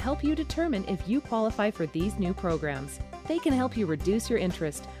by to help you determine if you qualify for these new programs. They can help you reduce your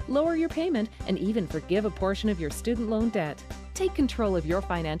interest, lower your payment, and even forgive a portion of your student loan debt. Take control of your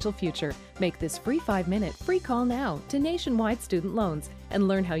financial future. Make this free 5-minute free call now to Nationwide Student Loans and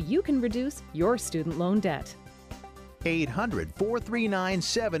learn how you can reduce your student loan debt.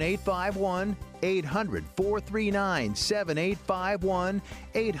 800-439-7851, 800-439-7851,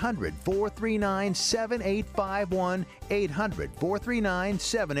 800-439-7851,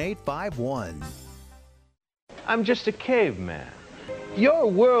 800-439-7851. I'm just a caveman. Your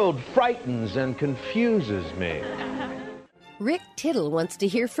world frightens and confuses me. Rick Tittle wants to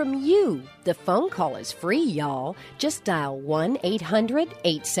hear from you. The phone call is free, y'all. Just dial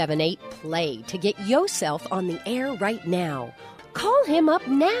 1-800-878-PLAY to get yourself on the air right now. Call him up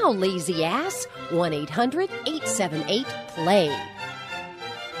now, lazy ass. 1-800-878-PLAY.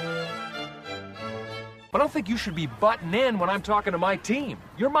 I don't think you should be butting in when I'm talking to my team.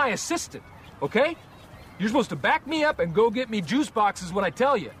 You're my assistant, okay? You're supposed to back me up and go get me juice boxes when I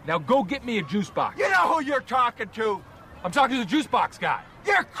tell you. Now go get me a juice box. You know who you're talking to? I'm talking to the juice box guy.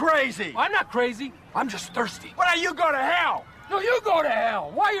 You're crazy. I'm not crazy. I'm just thirsty. Why don't you go to hell? No, you go to hell.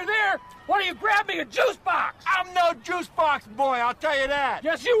 While you're there, why don't you grab me a juice box? I'm no juice box boy, I'll tell you that.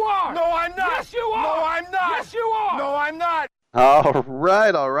 Yes, you are. No, I'm not. Yes, you are. No, I'm not. Yes, you are. No, I'm not.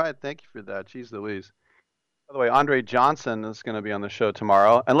 All right. Thank you for that. Jeez Louise. By the way, Andre Johnson is going to be on the show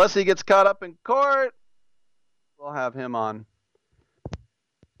tomorrow. Unless he gets caught up in court, we'll have him on.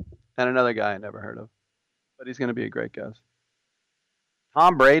 And another guy I never heard of. But he's going to be a great guest.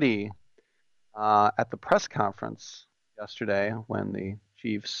 Tom Brady at the press conference yesterday when the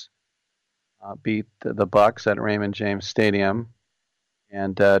Chiefs beat the Bucs at Raymond James Stadium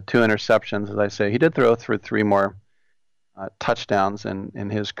and 2 interceptions, as I say. He did throw through 3 more touchdowns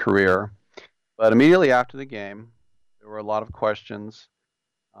in his career. But immediately after the game, there were a lot of questions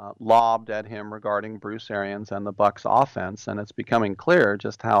lobbed at him regarding Bruce Arians and the Bucs offense, and it's becoming clear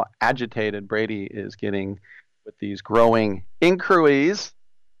just how agitated Brady is getting with these growing inquiries.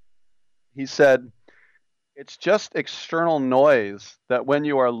 He said, "It's just external noise that when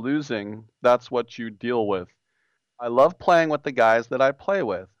you are losing, that's what you deal with. I love playing with the guys that I play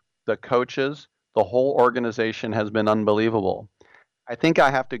with. The coaches, the whole organization has been unbelievable. I think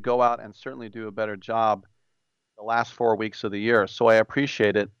I have to go out and certainly do a better job the last 4 weeks of the year, so I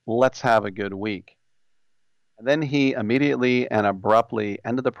appreciate it. Let's have a good week." And then he immediately and abruptly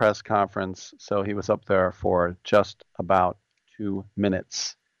ended the press conference, so he was up there for just about 2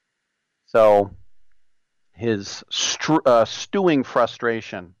 minutes. So his stewing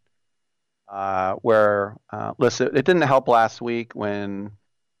frustration, listen, it didn't help last week when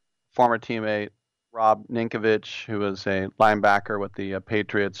former teammate Rob Ninkovich, who was a linebacker with the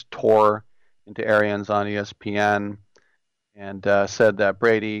Patriots, tore into Arians on ESPN and said that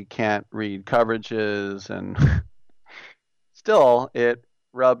Brady can't read coverages, and still it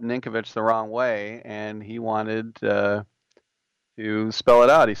rubbed Ninkovich the wrong way, and he wanted to spell it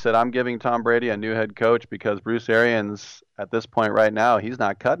out. He said, "I'm giving Tom Brady a new head coach because Bruce Arians, at this point right now, he's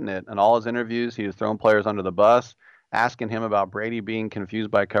not cutting it. In all his interviews, he has thrown players under the bus, asking him about Brady being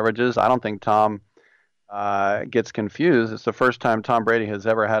confused by coverages. I don't think Tom gets confused. It's the first time Tom Brady has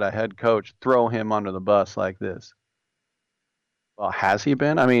ever had a head coach throw him under the bus like this." Well, has he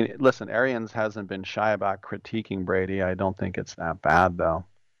been? I mean, listen, Arians hasn't been shy about critiquing Brady. I don't think it's that bad, though.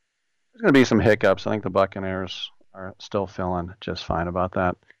 There's going to be some hiccups. I think the Buccaneers are still feeling just fine about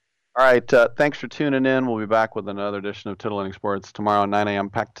that. All right, thanks for tuning in. We'll be back with another edition of Tiddling Sports tomorrow at 9 a.m.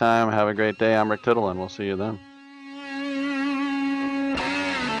 Pack time. Have a great day. I'm Rick Tittle, and we'll see you then.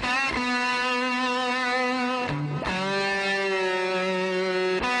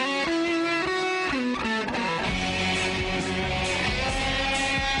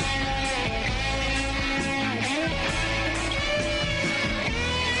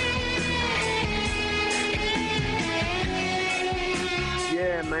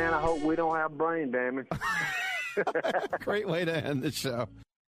 Man, I hope we don't have brain damage. Great way to end the show.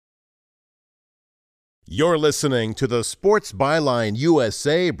 You're listening to the Sports Byline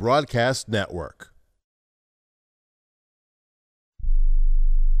USA Broadcast Network.